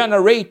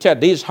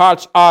regenerated, these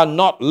hearts are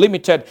not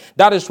limited.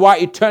 That is why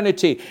eternity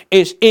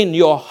is in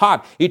your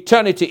heart.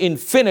 Eternity,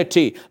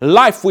 infinity,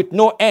 life with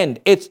no end.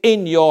 It's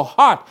in your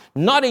heart,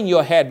 not in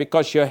your head,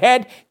 because your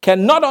head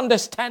cannot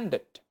understand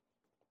it.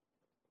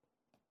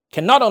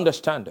 Cannot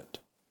understand it.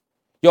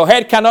 Your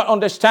head cannot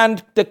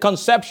understand the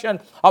conception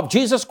of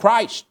Jesus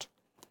Christ.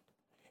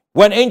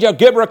 When angel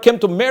Gabriel came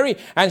to Mary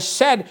and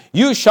said,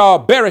 "You shall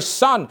bear a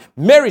son,"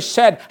 Mary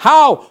said,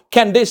 "How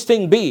can this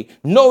thing be,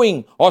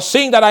 knowing or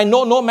seeing that I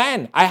know no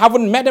man? I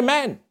haven't met a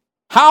man.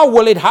 How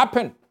will it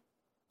happen?"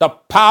 The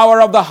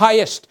power of the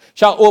highest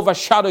shall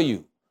overshadow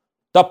you.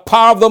 The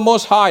power of the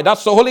Most High,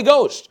 that's the Holy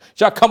Ghost,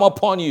 shall come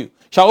upon you,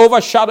 shall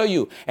overshadow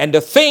you. And the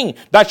thing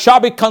that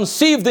shall be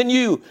conceived in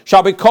you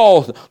shall be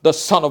called the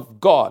Son of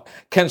God.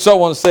 Can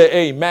someone say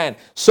amen?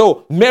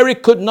 So Mary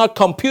could not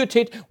compute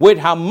it with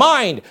her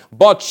mind,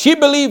 but she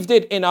believed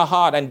it in her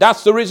heart. And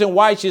that's the reason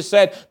why she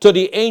said to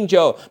the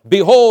angel,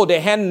 "Behold, the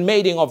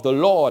handmaiden of the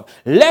Lord,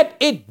 let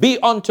it be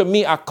unto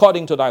me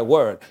according to thy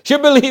word." She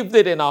believed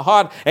it in her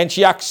heart, and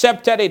she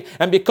accepted it.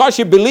 And because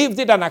she believed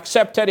it and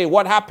accepted it,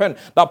 what happened?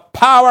 The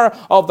power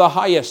of the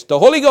highest, the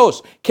Holy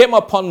Ghost, came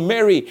upon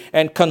Mary,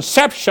 and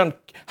conception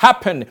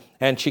happened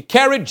And she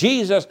carried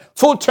Jesus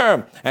full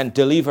term and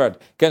delivered.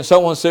 Can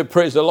someone say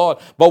praise the Lord?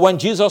 But when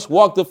Jesus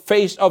walked the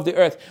face of the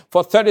earth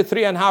for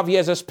 33 and a half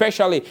years,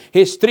 especially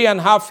his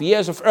 3.5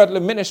 years of earthly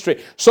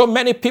ministry, so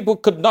many people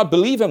could not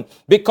believe him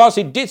because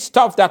he did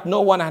stuff that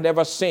no one had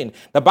ever seen.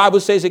 The Bible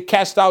says he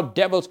cast out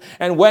devils.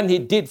 And when he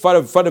did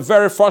for the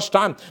very first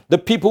time, the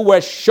people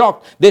were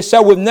shocked. They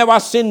said, we've never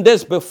seen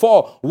this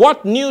before.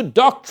 What new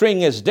doctrine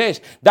is this?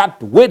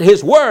 That with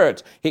his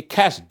words, he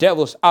cast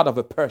devils out of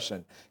a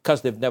person,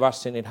 because they've never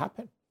seen it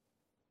happen.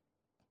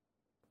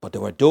 But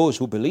there were those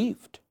who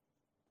believed.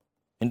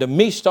 In the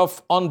midst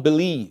of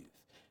unbelief,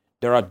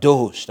 there are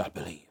those that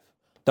believe.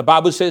 The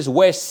Bible says,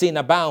 where sin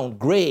abounds,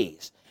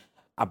 grace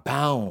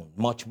abound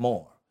much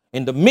more.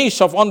 In the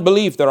midst of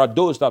unbelief, there are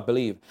those that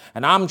believe.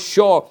 And I'm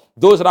sure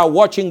those that are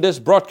watching this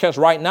broadcast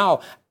right now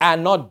are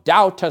not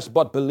doubters,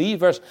 but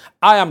believers.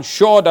 I am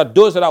sure that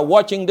those that are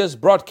watching this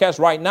broadcast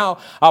right now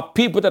are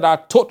people that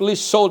are totally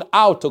sold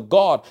out to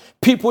God.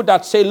 People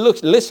that say,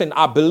 look, listen,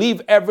 I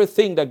believe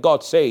everything that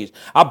God says.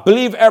 I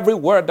believe every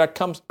word that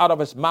comes out of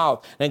his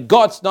mouth. And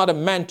God's not a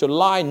man to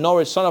lie, nor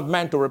a son of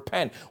man to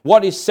repent.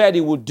 What he said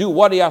he will do,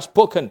 what he has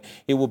spoken,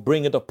 he will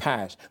bring it to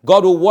pass.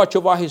 God will watch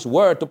over his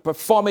word to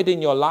perform it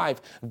in your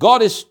life.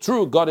 God is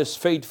true. God is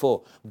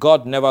faithful.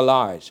 God never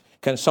lies.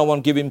 Can someone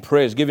give him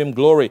praise, give him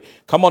glory?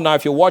 Come on now,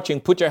 if you're watching,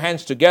 put your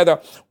hands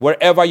together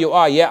wherever you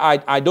are.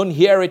 Yeah, I don't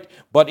hear it,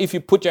 but if you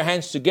put your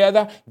hands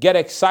together, get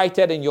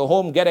excited in your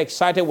home, get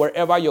excited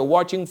wherever you're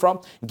watching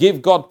from.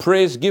 Give God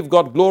praise, give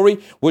God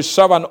glory. We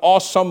serve an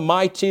awesome,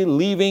 mighty,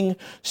 living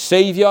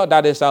Savior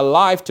that is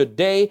alive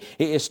today.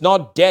 He is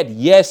not dead.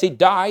 Yes, he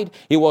died.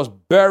 He was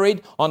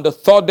buried. On the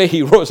third day,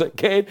 he rose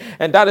again.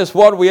 And that is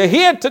what we are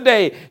here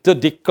today to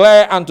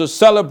declare and to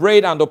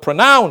celebrate and to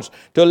pronounce,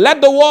 to let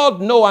the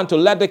world know and to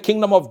let the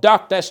kingdom of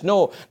darkness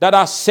know that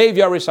our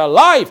Savior is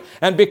alive.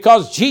 And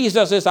because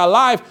Jesus is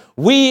alive,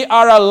 we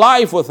are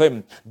alive with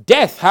him.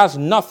 Death has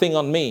nothing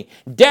on me.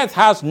 Death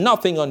has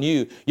nothing on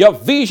you. Your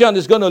vision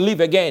is going to live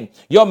again.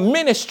 Your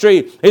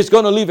ministry is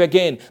going to live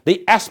again.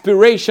 The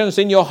aspirations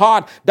in your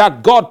heart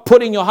that God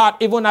put in your heart,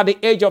 even at the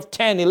age of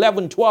 10,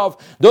 11,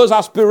 12, those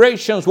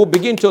aspirations will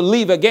begin to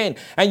live again.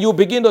 And you'll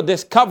begin to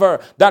discover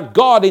that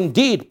God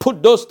indeed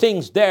put those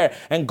things there.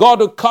 And God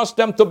will cause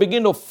them to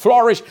begin to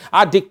flourish.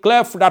 I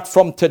declare that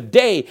from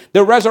today,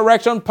 the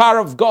resurrection power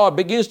of God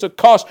begins to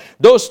cause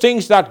those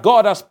things that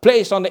God has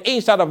placed on the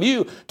inside of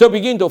you to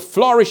begin to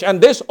flourish. And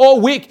this whole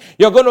week,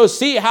 you're going to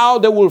see how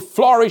they will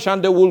flourish,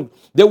 and they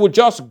will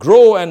just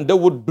grow, and they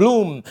would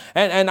bloom.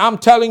 And I'm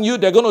telling you,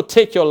 they're going to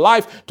take your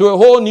life to a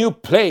whole new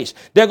place.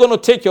 They're going to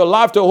take your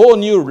life to a whole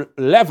new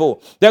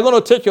level. They're going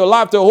to take your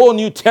life to a whole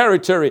new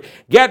territory.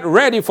 Get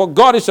ready, for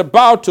God is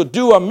about to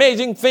do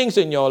amazing things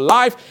in your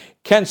life.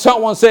 Can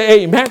someone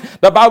say amen?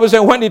 The Bible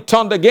says when he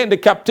turned again the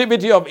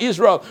captivity of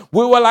Israel,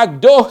 we were like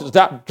those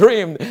that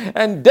dreamed.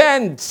 And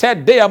then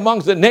said they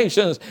amongst the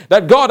nations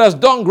that God has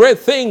done great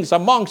things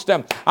amongst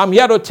them. I'm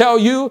here to tell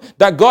you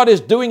that God is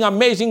doing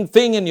amazing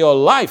things in your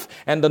life.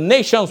 And the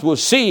nations will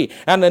see,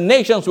 and the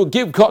nations will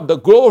give God the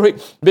glory,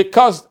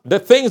 because the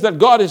things that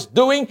God is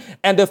doing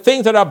and the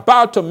things that are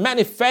about to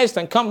manifest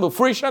and come to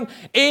fruition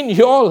in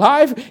your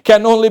life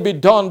can only be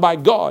done by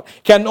God,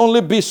 can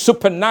only be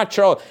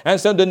supernatural. And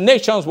so the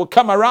nations will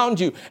come around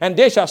you and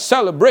they shall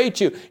celebrate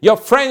you. Your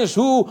friends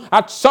who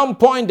at some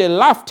point they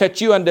laughed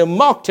at you and they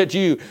mocked at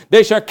you,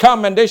 they shall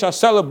come and they shall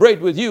celebrate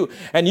with you.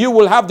 And you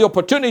will have the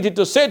opportunity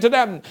to say to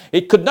them,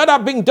 it could not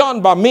have been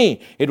done by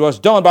me. It was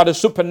done by the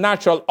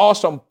supernatural,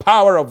 awesome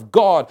power of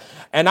God.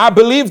 And I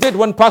believed it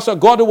when Pastor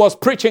Godwill was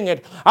preaching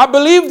it. I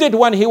believed it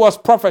when he was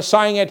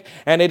prophesying it.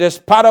 And it is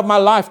part of my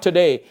life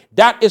today.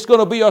 That is going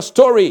to be your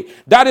story.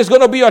 That is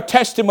going to be your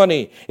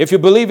testimony. If you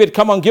believe it,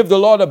 come on, give the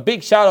Lord a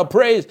big shout of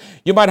praise.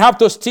 You might have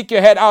to stick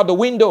your head out the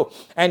window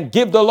and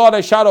give the Lord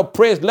a shout of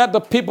praise. Let the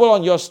people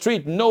on your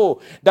street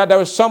know that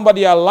there is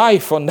somebody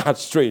alive on that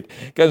street.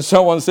 Can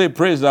someone say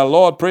praise the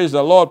Lord, praise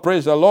the Lord,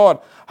 praise the Lord.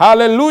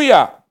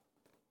 Hallelujah.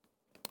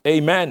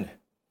 Amen.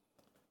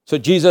 So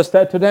Jesus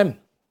said to them,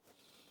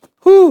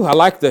 I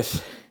like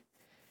this.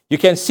 You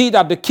can see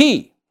that the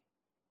key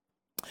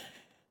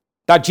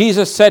that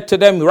Jesus said to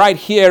them right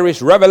here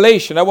is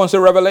revelation. I want to say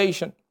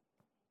revelation.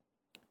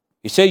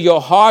 He said,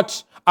 your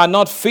hearts are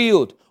not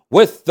filled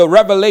with the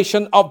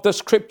revelation of the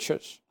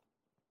scriptures.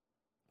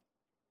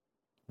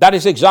 That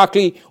is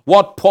exactly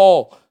what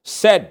Paul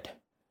said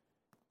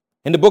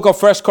in the book of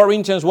 1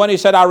 Corinthians when he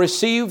said, I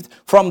received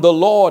from the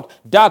Lord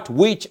that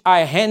which I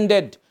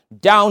handed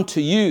down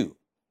to you,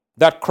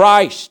 that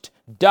Christ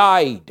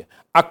died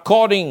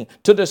according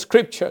to the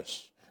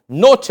scriptures.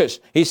 Notice,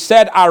 he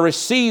said, I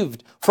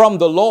received from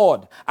the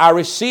Lord. I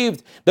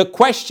received. The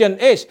question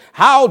is,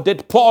 how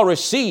did Paul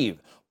receive?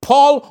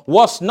 Paul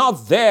was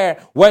not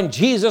there when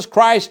Jesus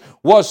Christ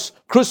was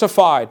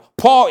crucified.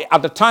 Paul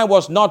at the time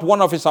was not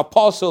one of his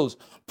apostles.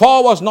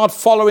 Paul was not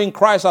following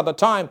Christ at the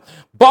time.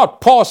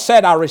 But Paul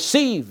said, I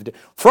received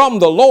from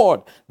the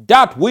Lord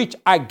that which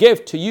I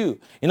gave to you.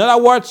 In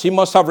other words, he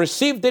must have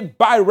received it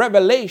by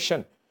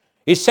revelation.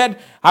 He said,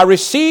 I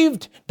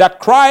received that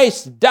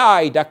Christ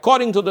died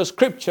according to the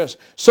scriptures.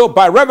 So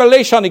by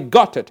revelation, he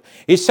got it.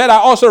 He said, I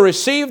also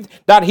received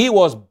that he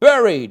was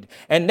buried.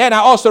 And then I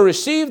also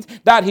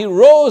received that he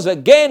rose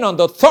again on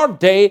the third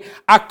day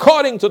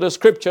according to the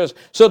scriptures.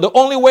 So the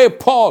only way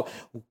Paul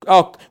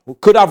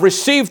could have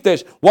received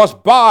this was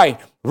by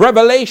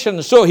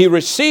revelation. So he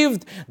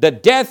received the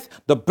death,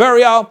 the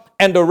burial,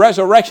 and the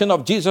resurrection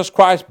of Jesus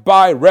Christ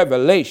by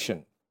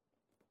revelation.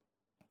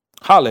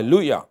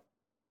 Hallelujah.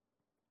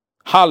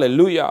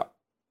 Hallelujah.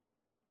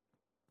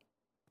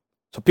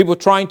 So people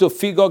trying to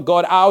figure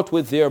God out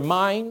with their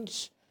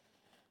minds.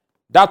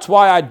 That's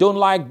why I don't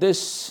like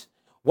this,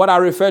 what I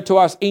refer to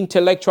as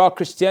intellectual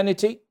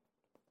Christianity,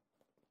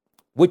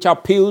 which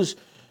appeals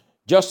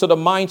just to the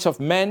minds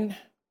of men.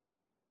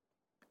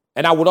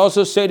 And I would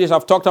also say this,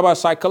 I've talked about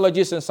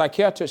psychologists and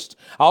psychiatrists.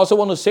 I also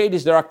want to say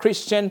this, there are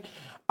Christian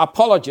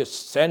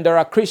apologists and there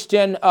are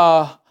Christian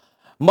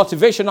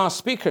motivational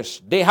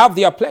speakers. They have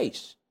their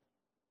place.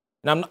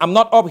 And I'm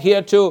not up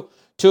here to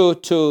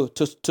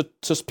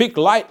speak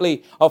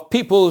lightly of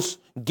people's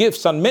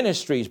gifts and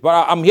ministries, but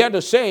I'm here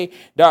to say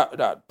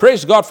that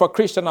praise God for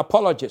Christian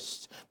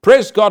apologists.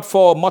 Praise God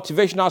for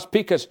motivational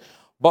speakers.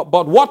 But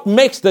what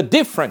makes the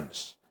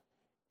difference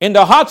in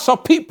the hearts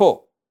of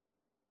people?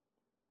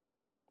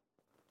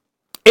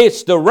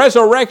 It's the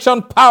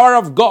resurrection power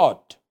of God.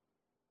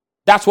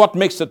 That's what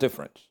makes the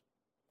difference.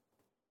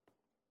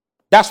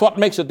 That's what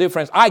makes the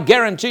difference. I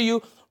guarantee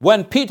you,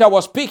 when Peter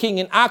was speaking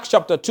in Acts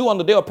chapter 2 on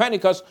the day of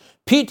Pentecost,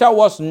 Peter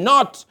was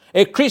not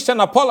a Christian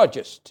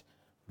apologist.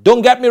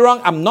 Don't get me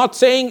wrong. I'm not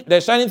saying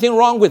there's anything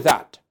wrong with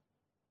that.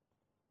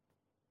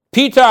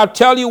 Peter, I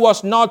tell you,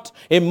 was not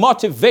a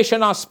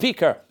motivational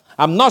speaker.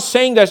 I'm not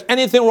saying there's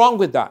anything wrong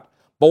with that.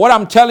 But what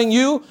I'm telling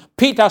you,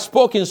 Peter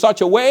spoke in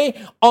such a way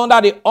under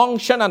the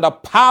unction and the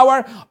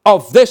power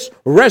of this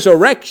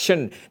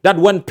resurrection that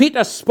when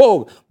Peter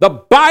spoke, the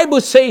Bible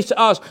says to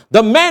us,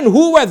 the men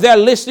who were there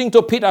listening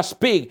to Peter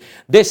speak,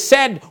 they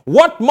said,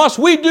 what must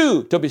we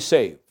do to be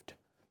saved?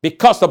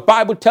 Because the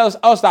Bible tells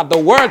us that the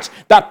words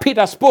that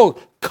Peter spoke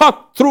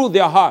cut through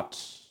their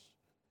hearts.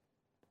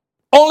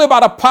 Only by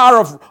the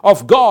power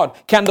of God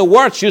can the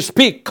words you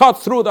speak cut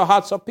through the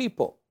hearts of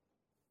people.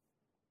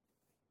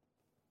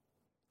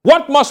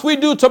 What must we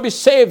do to be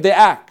saved, they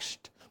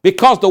asked.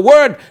 Because the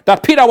word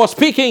that Peter was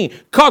speaking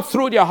cut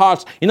through their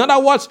hearts. In other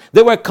words,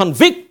 they were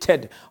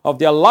convicted of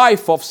their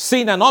life of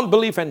sin and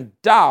unbelief and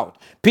doubt.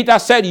 Peter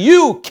said,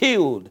 you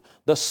killed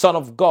the Son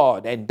of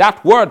God. And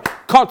that word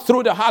cut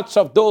through the hearts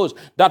of those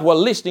that were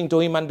listening to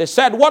him. And they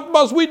said, what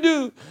must we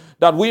do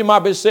that we might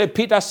be saved?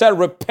 Peter said,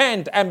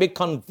 repent and be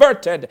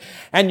converted,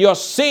 and your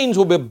sins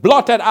will be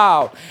blotted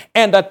out,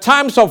 and the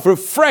times of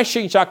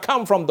refreshing shall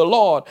come from the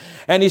Lord.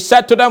 And he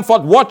said to them, for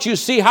what you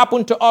see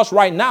happen to us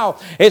right now,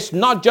 it's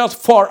not just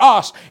for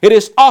us, it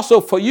is also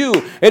for you.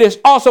 It is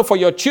also for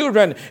your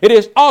children. It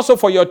is also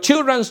for your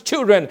children's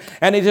children,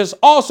 and it is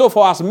also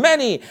for as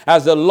many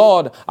as the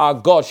Lord our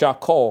God shall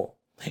call.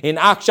 In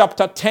Acts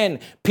chapter 10,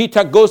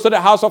 Peter goes to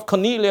the house of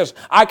Cornelius.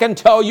 I can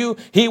tell you,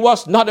 he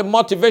was not a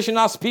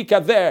motivational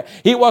speaker there.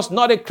 He was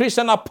not a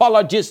Christian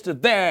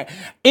apologist there.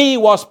 He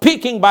was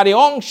speaking by the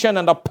unction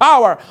and the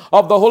power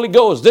of the Holy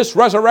Ghost, this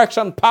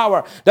resurrection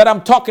power that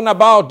I'm talking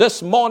about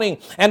this morning.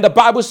 And the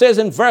Bible says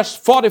in verse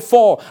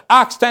 44,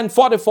 Acts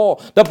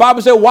 10:44, the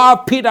Bible says, while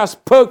Peter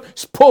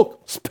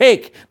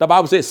spake, the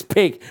Bible says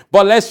spake,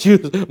 but let's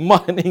use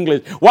modern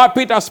English. While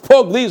Peter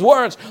spoke these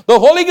words, the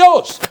Holy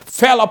Ghost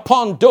fell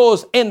upon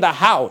those in the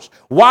house.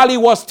 While he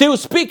was still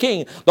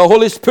speaking, the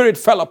Holy Spirit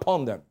fell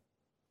upon them.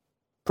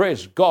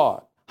 Praise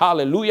God.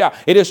 Hallelujah.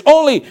 It is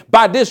only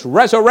by this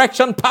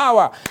resurrection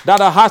power that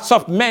the hearts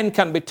of men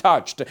can be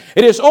touched.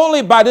 It is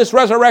only by this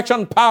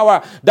resurrection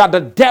power that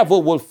the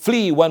devil will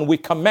flee when we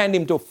command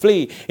him to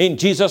flee in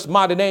Jesus'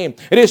 mighty name.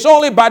 It is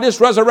only by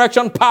this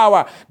resurrection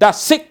power that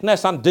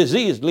sickness and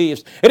disease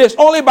leaves. It is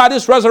only by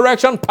this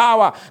resurrection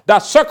power that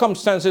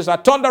circumstances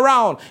are turned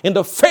around in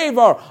the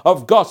favor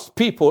of God's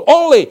people.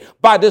 Only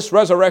by this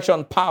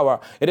resurrection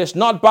power. It is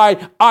not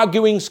by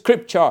arguing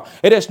scripture.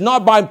 It is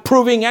not by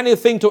proving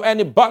anything to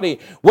anybody.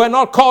 We're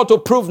not called to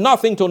prove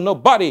nothing to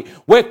nobody.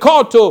 We're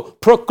called to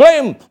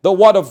proclaim the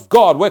word of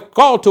God. We're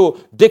called to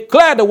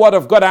declare the word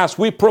of God. As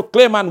we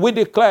proclaim and we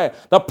declare,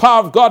 the power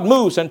of God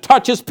moves and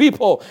touches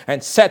people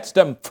and sets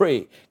them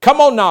free.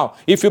 Come on now,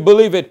 if you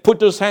believe it,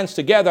 put those hands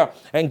together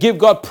and give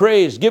God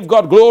praise, give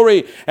God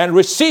glory, and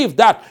receive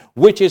that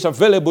which is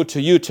available to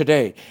you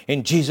today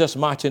in Jesus'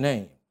 mighty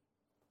name.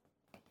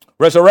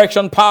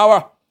 Resurrection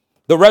power.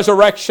 The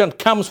resurrection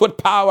comes with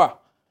power.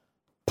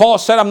 Paul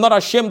said, I'm not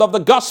ashamed of the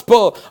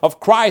gospel of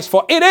Christ,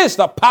 for it is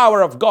the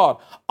power of God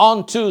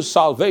unto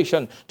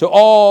salvation to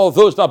all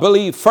those that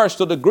believe, first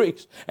to the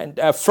Greeks, and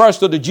first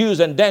to the Jews,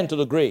 and then to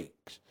the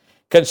Greeks.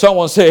 Can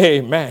someone say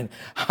amen?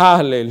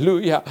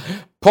 Hallelujah.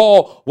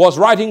 Paul was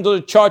writing to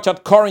the church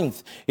at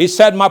Corinth. He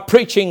said, my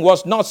preaching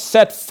was not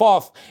set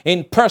forth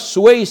in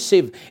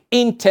persuasive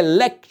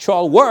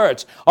intellectual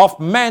words of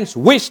man's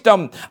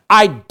wisdom.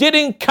 I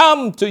didn't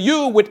come to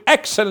you with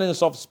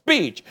excellence of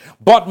speech,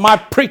 but my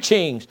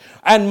preachings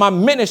and my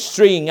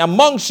ministering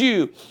amongst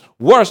you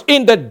was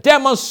in the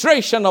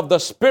demonstration of the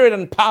Spirit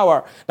and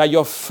power, that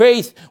your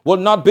faith will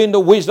not be in the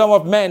wisdom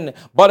of men,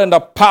 but in the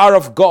power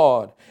of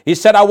God. He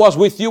said, I was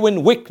with you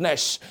in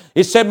weakness.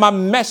 He said, my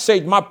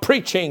message, my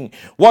preaching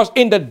was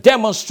in the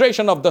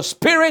demonstration of the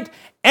Spirit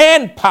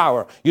and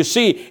power. You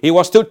see, he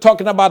was still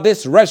talking about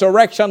this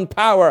resurrection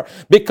power,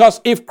 because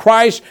if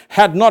Christ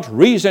had not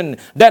risen,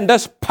 then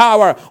this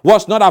power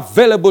was not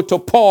available to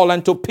Paul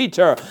and to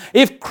Peter.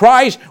 If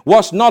Christ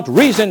was not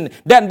risen,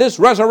 then this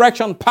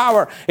resurrection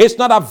power is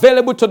not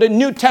available to the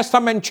New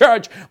Testament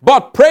church.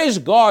 But praise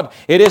God,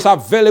 it is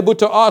available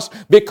to us,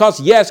 because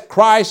yes,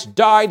 Christ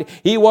died.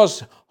 He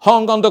was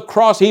hung on the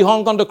cross. He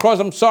hung on the cross,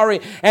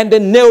 and they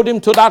nailed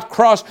him to that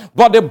cross,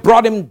 but they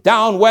brought him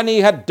down when he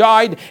had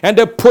died, and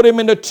they put him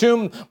in the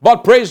tomb.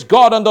 But praise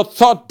God, on the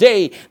third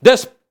day,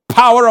 this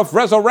power of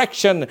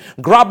resurrection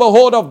grabbed a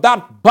hold of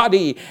that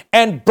body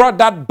and brought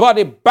that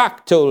body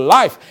back to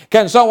life.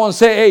 Can someone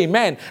say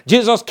amen?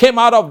 Jesus came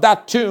out of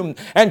that tomb,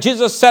 and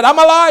Jesus said, I'm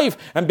alive,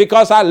 and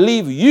because I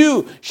live,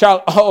 you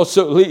shall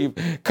also live.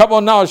 Come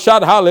on now,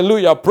 shout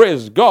hallelujah,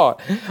 praise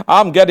God.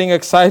 I'm getting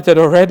excited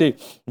already.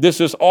 This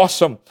is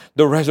awesome.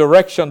 The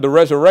resurrection, the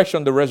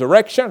resurrection, the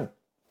resurrection.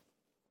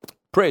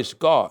 Praise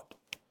God.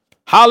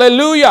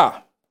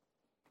 Hallelujah.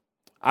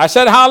 I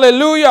said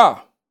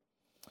hallelujah.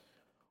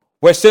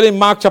 We're still in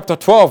Mark chapter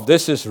 12.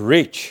 This is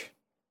rich.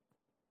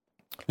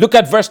 Look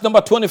at verse number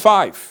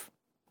 25.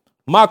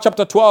 Mark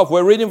chapter 12.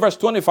 We're reading verse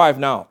 25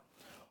 now.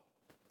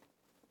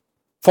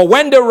 For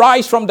when they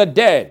rise from the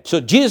dead. So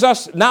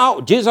Jesus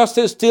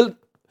is still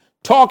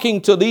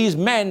talking to these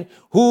men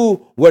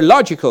who were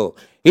logical.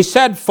 He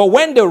said, for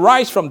when they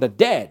rise from the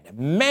dead,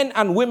 men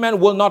and women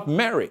will not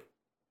marry.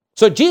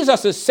 So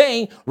Jesus is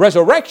saying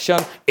resurrection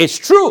is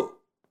true.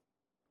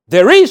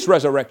 There is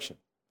resurrection.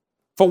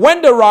 For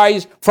when they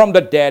rise from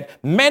the dead,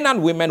 men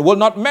and women will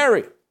not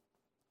marry.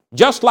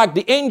 Just like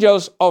the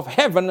angels of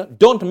heaven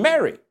don't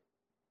marry.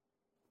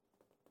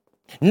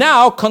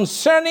 Now,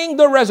 concerning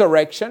the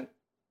resurrection,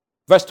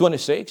 verse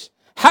 26,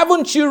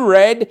 haven't you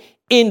read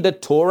in the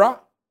Torah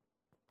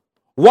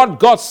what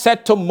God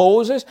said to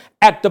Moses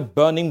at the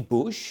burning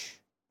bush?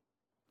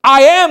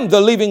 I am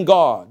the living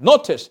God.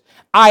 Notice,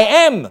 I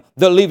am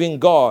the living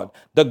God,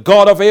 the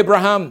God of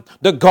Abraham,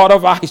 the God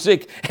of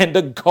Isaac, and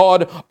the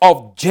God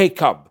of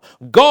Jacob.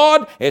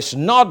 God is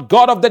not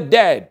God of the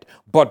dead,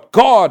 but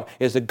God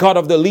is the God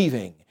of the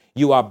living.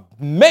 You are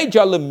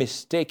majorly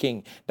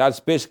mistaking. That's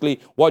basically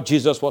what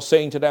Jesus was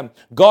saying to them.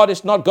 God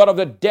is not God of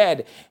the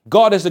dead.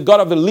 God is the God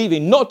of the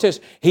living.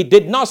 Notice, he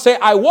did not say,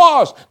 I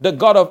was the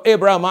God of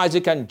Abraham,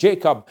 Isaac, and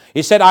Jacob.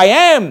 He said, I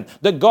am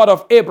the God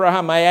of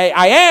Abraham.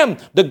 I am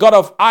the God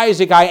of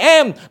Isaac. I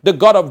am the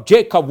God of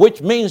Jacob,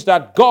 which means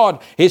that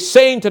God is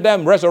saying to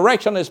them,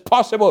 resurrection is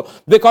possible,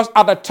 because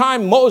at the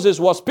time Moses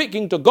was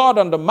speaking to God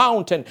on the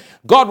mountain,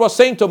 God was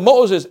saying to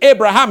Moses,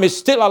 Abraham is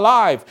still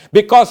alive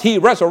because he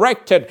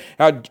resurrected.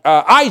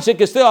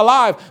 Isaac is still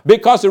alive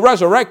because he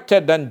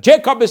resurrected, and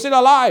Jacob is still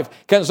alive.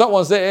 Can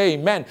someone say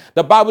amen?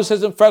 The Bible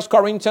says in 1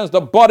 Corinthians,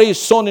 the body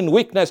is sown in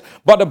weakness,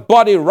 but the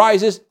body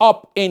rises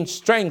up in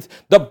strength.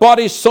 The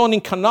body is sown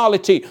in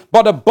carnality,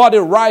 but the body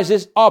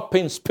rises up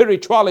in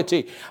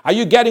spirituality. Are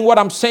you getting what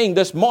I'm saying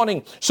this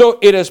morning? So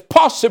it is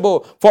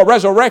possible for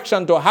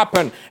resurrection to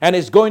happen, and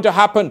it's going to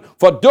happen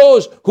for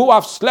those who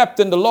have slept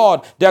in the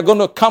Lord. They're going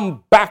to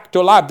come back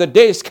to life. The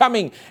day is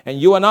coming, and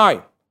you and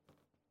I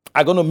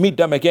are going to meet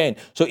them again.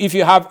 So if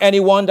you have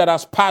anyone that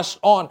has passed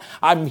on,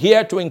 I'm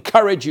here to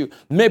encourage you.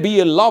 Maybe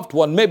a loved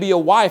one, maybe a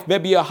wife,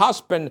 maybe a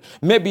husband,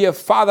 maybe a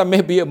father,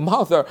 maybe a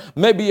mother,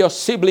 maybe your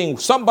sibling,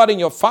 somebody in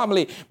your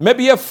family,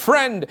 maybe a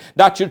friend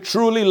that you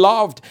truly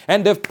loved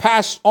and they've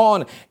passed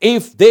on.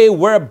 If they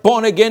were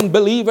born again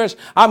believers,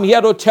 I'm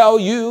here to tell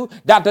you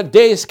that the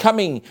day is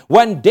coming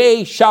when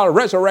they shall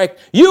resurrect.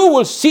 You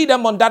will see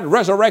them on that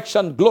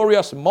resurrection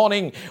glorious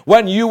morning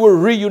when you will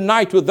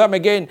reunite with them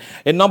again.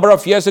 A number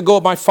of years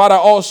ago, my father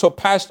also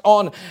passed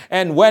on,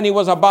 and when he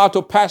was about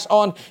to pass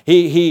on,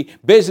 he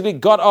basically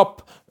got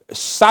up,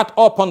 sat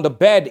up on the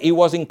bed. He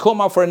was in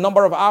coma for a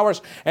number of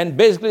hours, and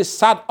basically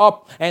sat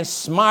up and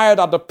smiled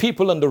at the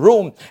people in the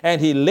room,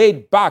 and he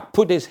laid back,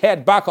 put his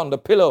head back on the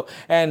pillow,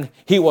 and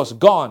he was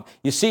gone.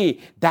 You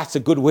see, that's a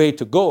good way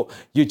to go.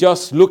 You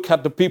just look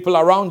at the people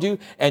around you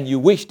and you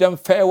wish them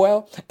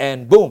farewell,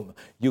 and boom,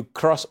 you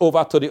cross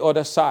over to the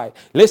other side.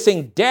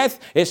 Listen, death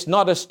is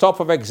not a stop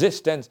of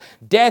existence.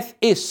 Death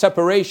is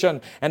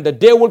separation. And the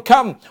day will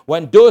come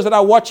when those that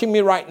are watching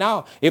me right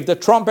now, if the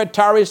trumpet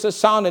tarries to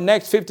sound the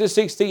next 50,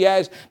 60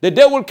 years, the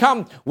day will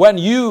come when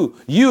you,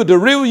 the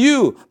real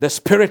you, the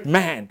spirit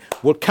man,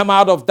 will come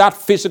out of that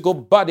physical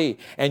body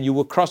and you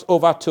will cross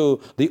over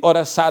to the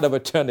other side of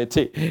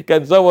eternity.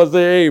 Can someone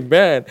say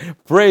amen?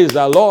 Praise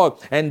the Lord.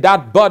 And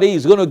that body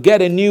is going to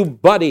get a new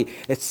body.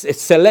 It's a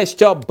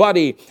celestial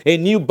body. A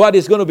new body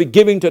is going to be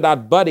given to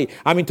that body.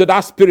 To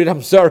that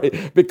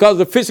spirit, because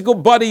the physical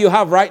body you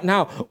have right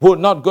now will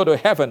not go to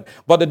heaven.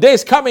 But the day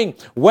is coming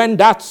when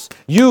that's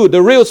you,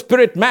 the real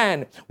spirit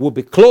man, will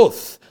be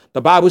clothed.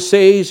 The Bible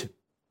says,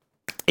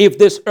 if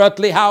this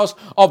earthly house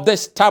of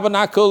this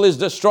tabernacle is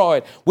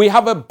destroyed, we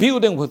have a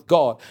building with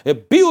God, a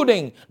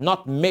building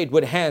not made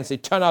with hands,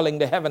 eternal in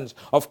the heavens.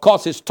 Of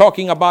course, it's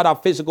talking about our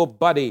physical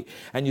body.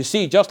 And you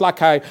see, just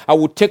like I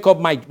would take off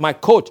my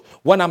coat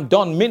when I'm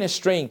done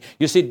ministering,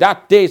 you see,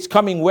 that day is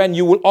coming when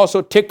you will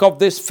also take off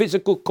this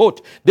physical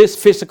coat,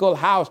 this physical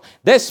house.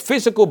 This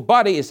physical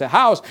body is a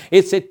house.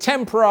 It's a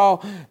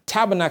temporal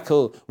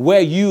tabernacle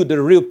where you,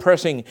 the real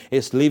person,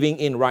 is living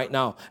in right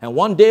now. And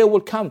one day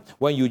will come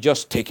when you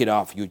just take it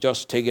off. You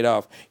just take it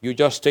off. You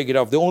just take it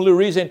off. The only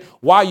reason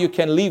why you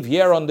can live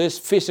here on this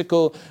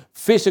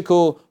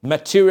physical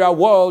material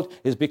world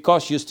is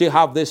because you still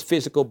have this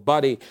physical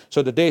body.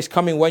 So the day is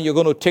coming when you're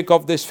going to take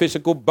off this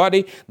physical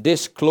body,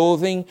 this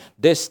clothing,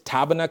 this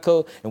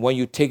tabernacle, and when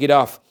you take it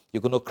off,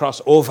 you're going to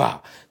cross over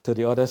to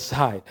the other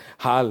side.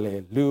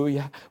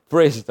 Hallelujah.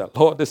 Praise the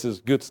Lord. This is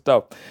good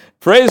stuff.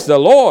 Praise the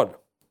Lord.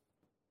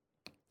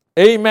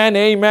 Amen,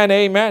 amen,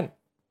 amen.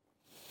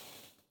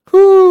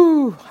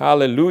 Whew.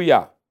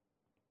 Hallelujah.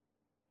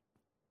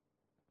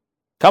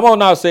 Come on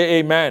now, say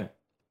amen.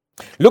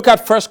 Look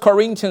at 1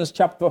 Corinthians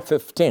chapter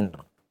 15.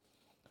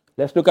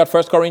 Let's look at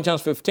 1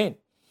 Corinthians 15.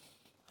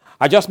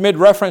 I just made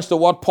reference to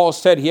what Paul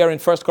said here in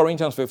 1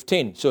 Corinthians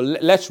 15. So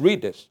let's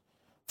read this.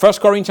 1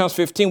 Corinthians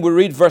 15, we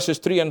read verses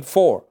 3 and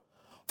 4.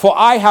 For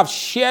I have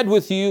shared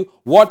with you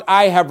what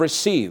I have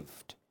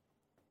received,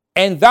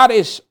 and that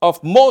is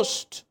of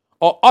most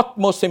or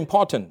utmost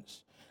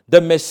importance.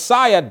 The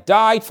Messiah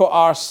died for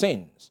our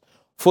sins,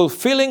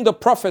 fulfilling the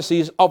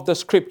prophecies of the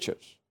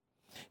scriptures.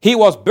 He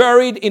was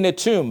buried in a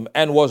tomb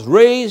and was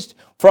raised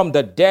from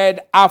the dead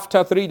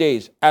after 3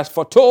 days, as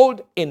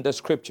foretold in the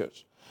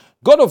scriptures.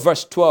 Go to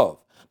verse 12.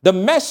 The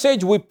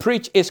message we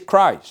preach is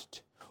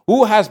Christ,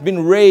 who has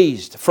been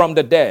raised from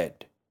the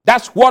dead.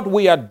 That's what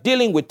we are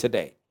dealing with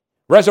today.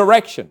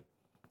 Resurrection.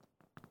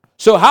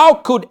 So how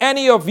could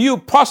any of you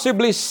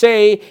possibly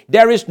say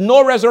there is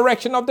no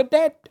resurrection of the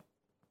dead?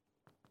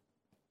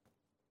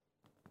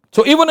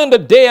 So even in the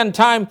day and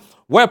time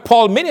where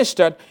Paul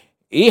ministered,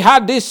 he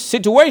had this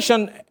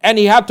situation and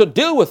he had to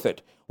deal with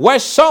it, where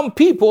some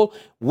people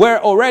were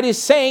already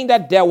saying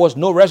that there was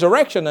no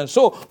resurrection. And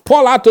so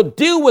Paul had to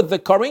deal with the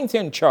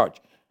Corinthian church.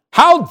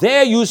 How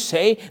dare you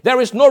say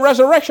there is no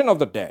resurrection of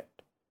the dead?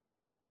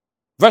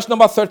 Verse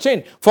number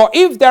 13, for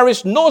if there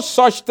is no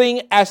such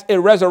thing as a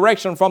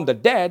resurrection from the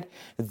dead,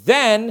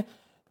 then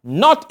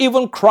not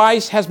even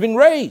Christ has been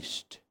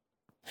raised.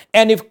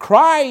 And if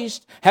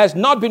Christ has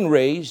not been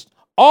raised,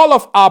 all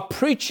of our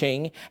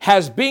preaching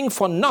has been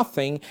for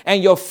nothing,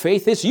 and your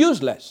faith is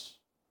useless.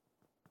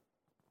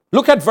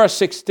 Look at verse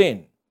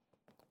 16.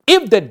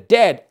 If the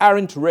dead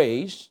aren't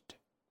raised,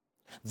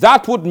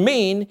 that would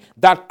mean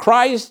that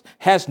Christ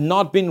has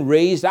not been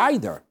raised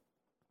either.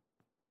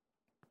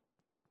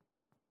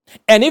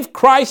 And if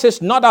Christ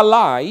is not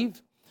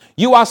alive,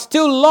 you are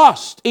still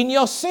lost in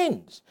your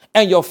sins,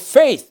 and your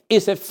faith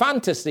is a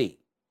fantasy.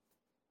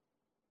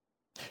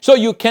 So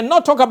you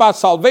cannot talk about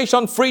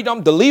salvation,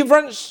 freedom,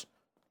 deliverance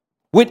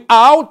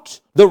without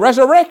the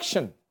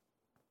resurrection.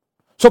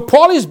 So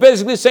Paul is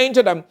basically saying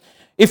to them,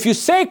 if you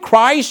say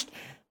Christ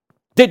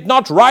did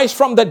not rise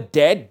from the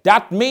dead,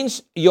 that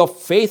means your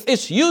faith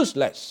is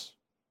useless.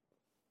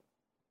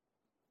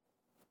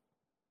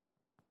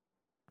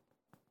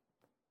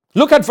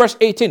 Look at verse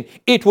 18.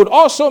 It would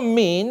also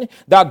mean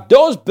that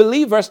those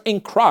believers in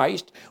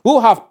Christ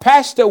who have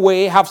passed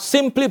away have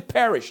simply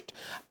perished.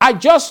 I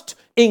just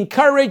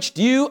encouraged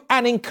you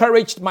and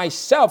encouraged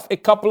myself a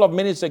couple of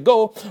minutes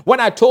ago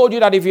when I told you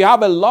that if you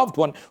have a loved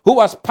one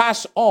who has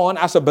passed on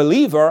as a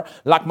believer,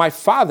 like my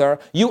father,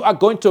 you are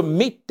going to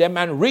meet them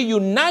and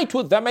reunite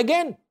with them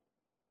again.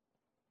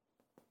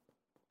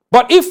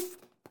 But if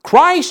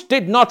Christ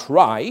did not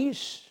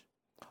rise,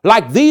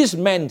 like these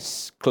men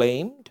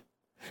claimed,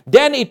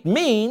 then it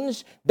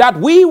means that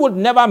we would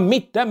never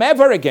meet them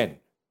ever again.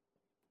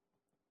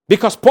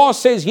 Because Paul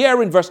says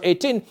here in verse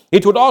 18,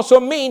 it would also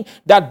mean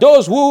that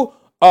those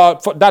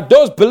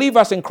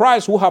believers in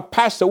Christ who have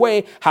passed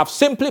away have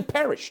simply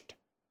perished.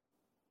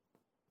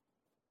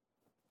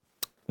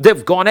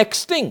 They've gone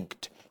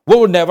extinct. We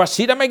will never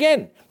see them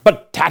again.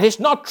 But that is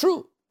not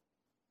true.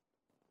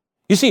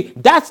 You see,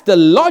 that's the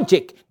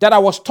logic that I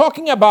was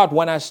talking about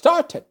when I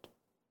started.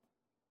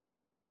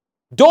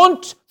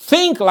 Don't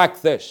think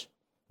like this.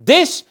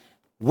 This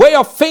way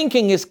of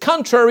thinking is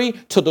contrary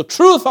to the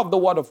truth of the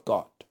Word of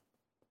God.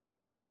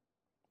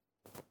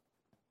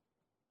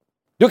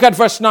 Look at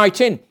verse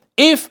 19.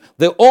 If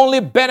the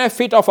only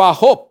benefit of our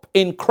hope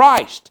in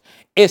Christ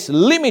is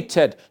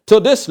limited to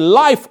this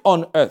life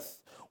on earth,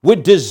 we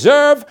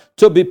deserve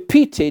to be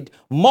pitied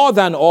more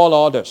than all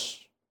others.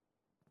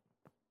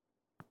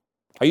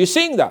 Are you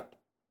seeing that?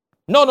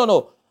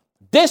 No.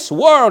 This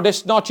world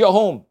is not your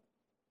home.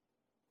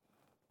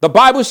 The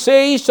Bible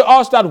says to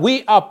us that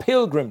we are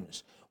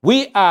pilgrims.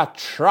 We are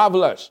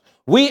travelers.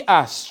 We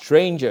are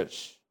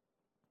strangers.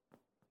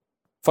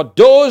 For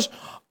those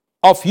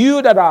of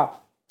you that are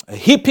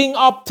heaping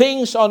up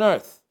things on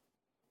earth,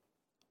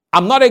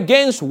 I'm not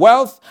against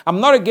wealth. I'm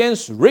not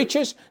against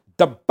riches.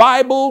 The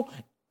Bible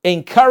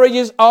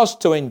encourages us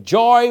to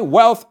enjoy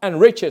wealth and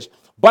riches.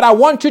 But I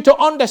want you to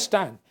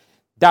understand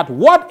that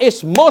what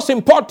is most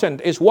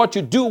important is what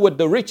you do with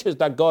the riches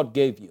that God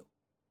gave you.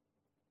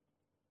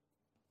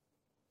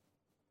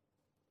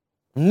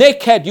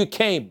 Naked you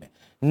came,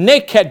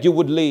 naked you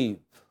would leave.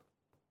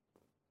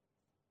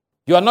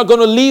 You are not going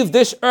to leave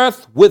this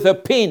earth with a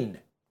pin.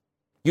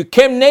 You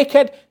came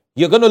naked,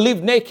 you're going to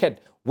leave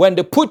naked. When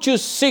they put you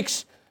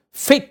 6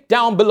 feet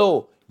down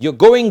below, you're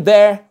going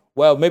there.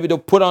 Well, maybe they'll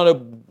put on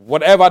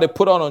whatever they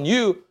put on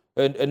you,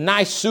 a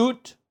nice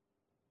suit,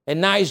 a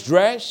nice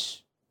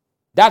dress.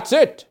 That's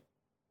it.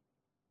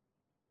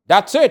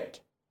 That's it.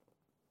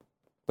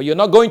 But you're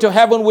not going to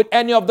heaven with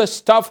any of the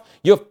stuff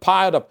you've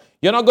piled up.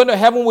 You're not going to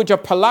heaven with your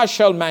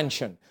palatial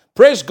mansion.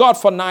 Praise God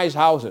for nice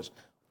houses.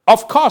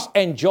 Of course,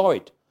 enjoy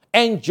it.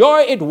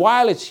 Enjoy it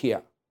while it's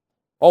here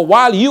or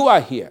while you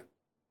are here.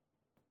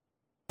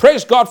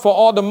 Praise God for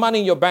all the money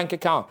in your bank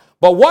account.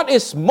 But what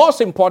is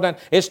most important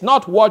is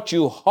not what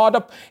you hoard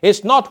up.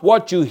 It's not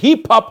what you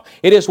heap up.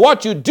 It is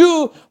what you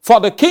do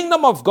for the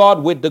kingdom of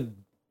God with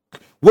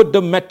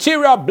the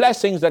material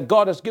blessings that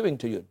God has given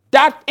to you.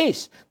 That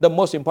is the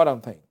most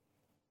important thing.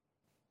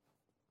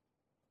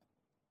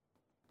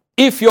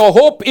 If your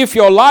hope, if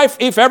your life,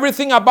 if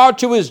everything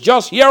about you is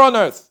just here on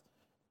earth,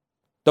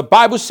 the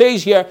Bible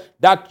says here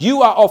that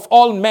you are of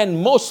all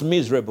men most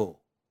miserable.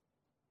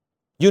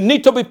 You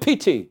need to be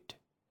pitied.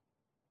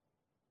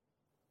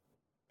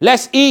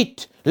 Let's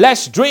eat,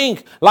 let's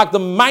drink, like the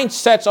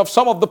mindsets of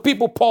some of the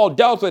people Paul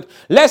dealt with.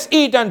 Let's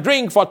eat and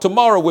drink, for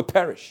tomorrow we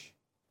perish.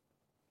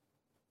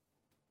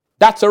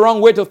 That's the wrong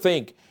way to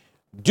think.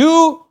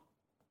 Do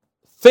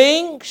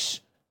things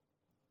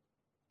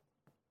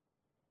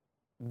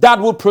that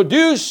will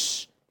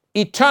produce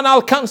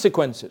eternal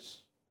consequences.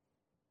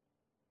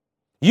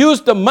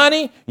 Use the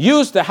money,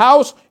 use the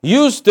house,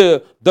 use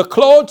the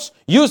clothes,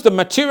 use the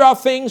material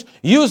things,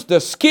 use the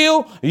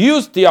skill,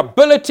 use the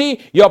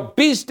ability, your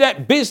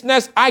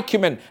business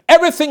acumen,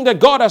 everything that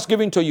God has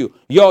given to you,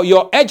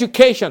 your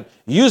education.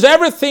 Use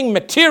everything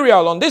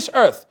material on this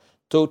earth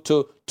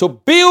to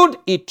build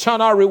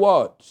eternal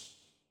rewards.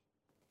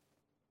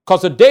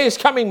 Because the day is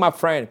coming, my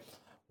friend,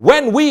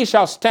 when we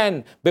shall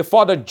stand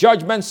before the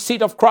judgment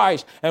seat of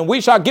Christ, and we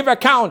shall give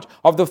account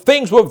of the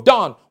things we've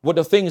done with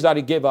the things that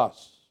He gave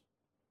us.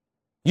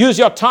 Use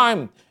your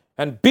time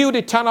and build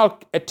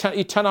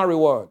eternal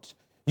rewards.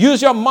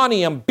 Use your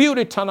money and build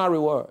eternal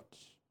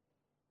rewards.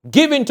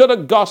 Give into the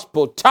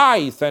gospel,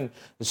 tithe and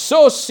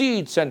sow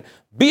seeds and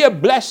be a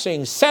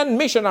blessing. Send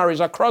missionaries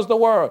across the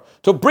world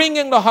to bring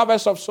in the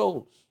harvest of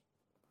souls.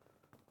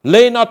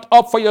 Lay not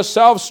up for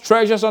yourselves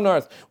treasures on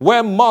earth,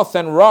 where moth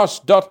and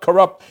rust doth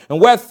corrupt,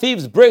 and where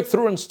thieves break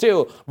through and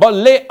steal. But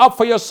lay up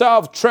for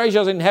yourselves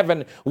treasures in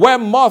heaven, where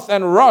moth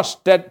and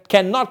rust that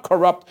cannot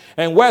corrupt,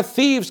 and where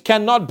thieves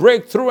cannot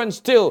break through and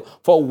steal.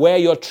 For where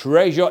your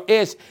treasure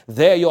is,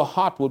 there your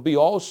heart will be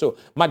also.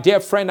 My dear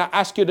friend, I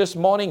ask you this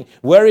morning,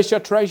 where is your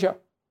treasure?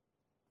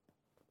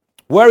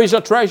 Where is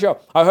your treasure?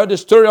 I heard the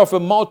story of a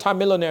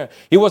multimillionaire.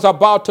 He was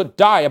about to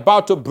die,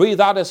 about to breathe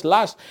out his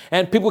last,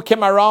 and people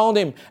came around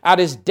him at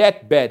his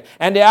deathbed,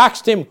 and they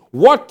asked him,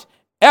 what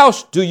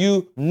else do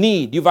you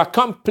need? You've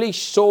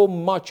accomplished so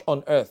much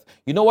on earth.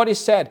 You know what he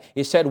said?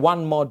 He said,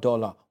 $1 more.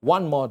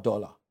 $1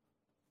 more.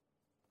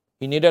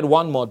 He needed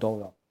 $1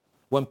 more.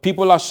 When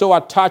people are so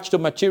attached to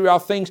material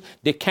things,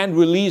 they can't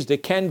release, they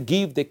can't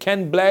give, they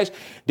can't bless.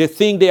 They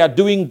think they are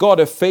doing God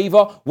a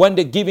favor when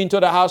they give into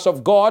the house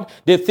of God.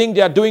 They think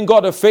they are doing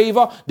God a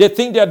favor. They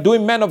think they are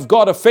doing men of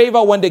God a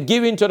favor when they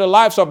give into the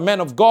lives of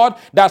men of God.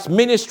 That's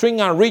ministering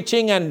and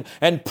reaching and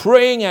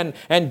praying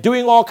and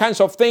doing all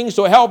kinds of things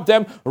to help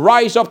them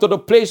rise up to the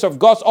place of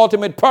God's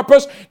ultimate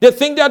purpose. They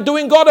think they are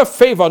doing God a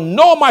favor.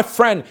 No, my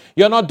friend,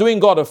 you're not doing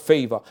God a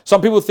favor.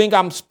 Some people think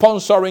I'm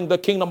sponsoring the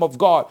kingdom of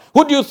God.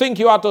 Who do you think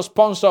you are to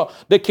sponsor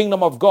the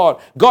kingdom of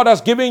God? God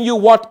has given you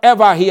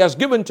whatever He has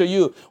given to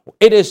you.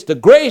 It is the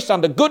grace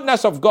and the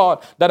goodness of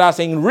God that has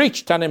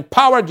enriched and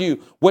empowered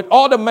you with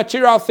all the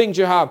material things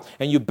you have.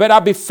 And you better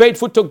be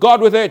faithful to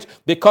God with it,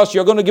 because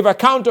you're going to give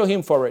account to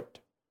Him for it.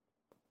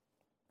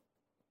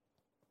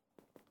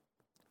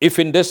 If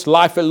in this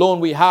life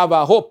alone we have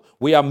our hope,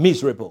 we are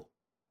miserable.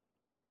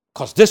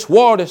 Because this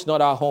world is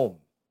not our home.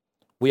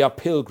 We are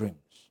pilgrims.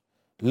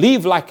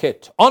 Live like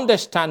it.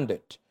 Understand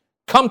it.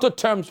 Come to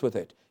terms with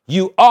it.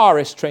 You are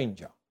a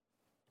stranger.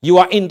 You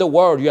are in the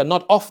world. You are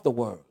not of the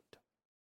world.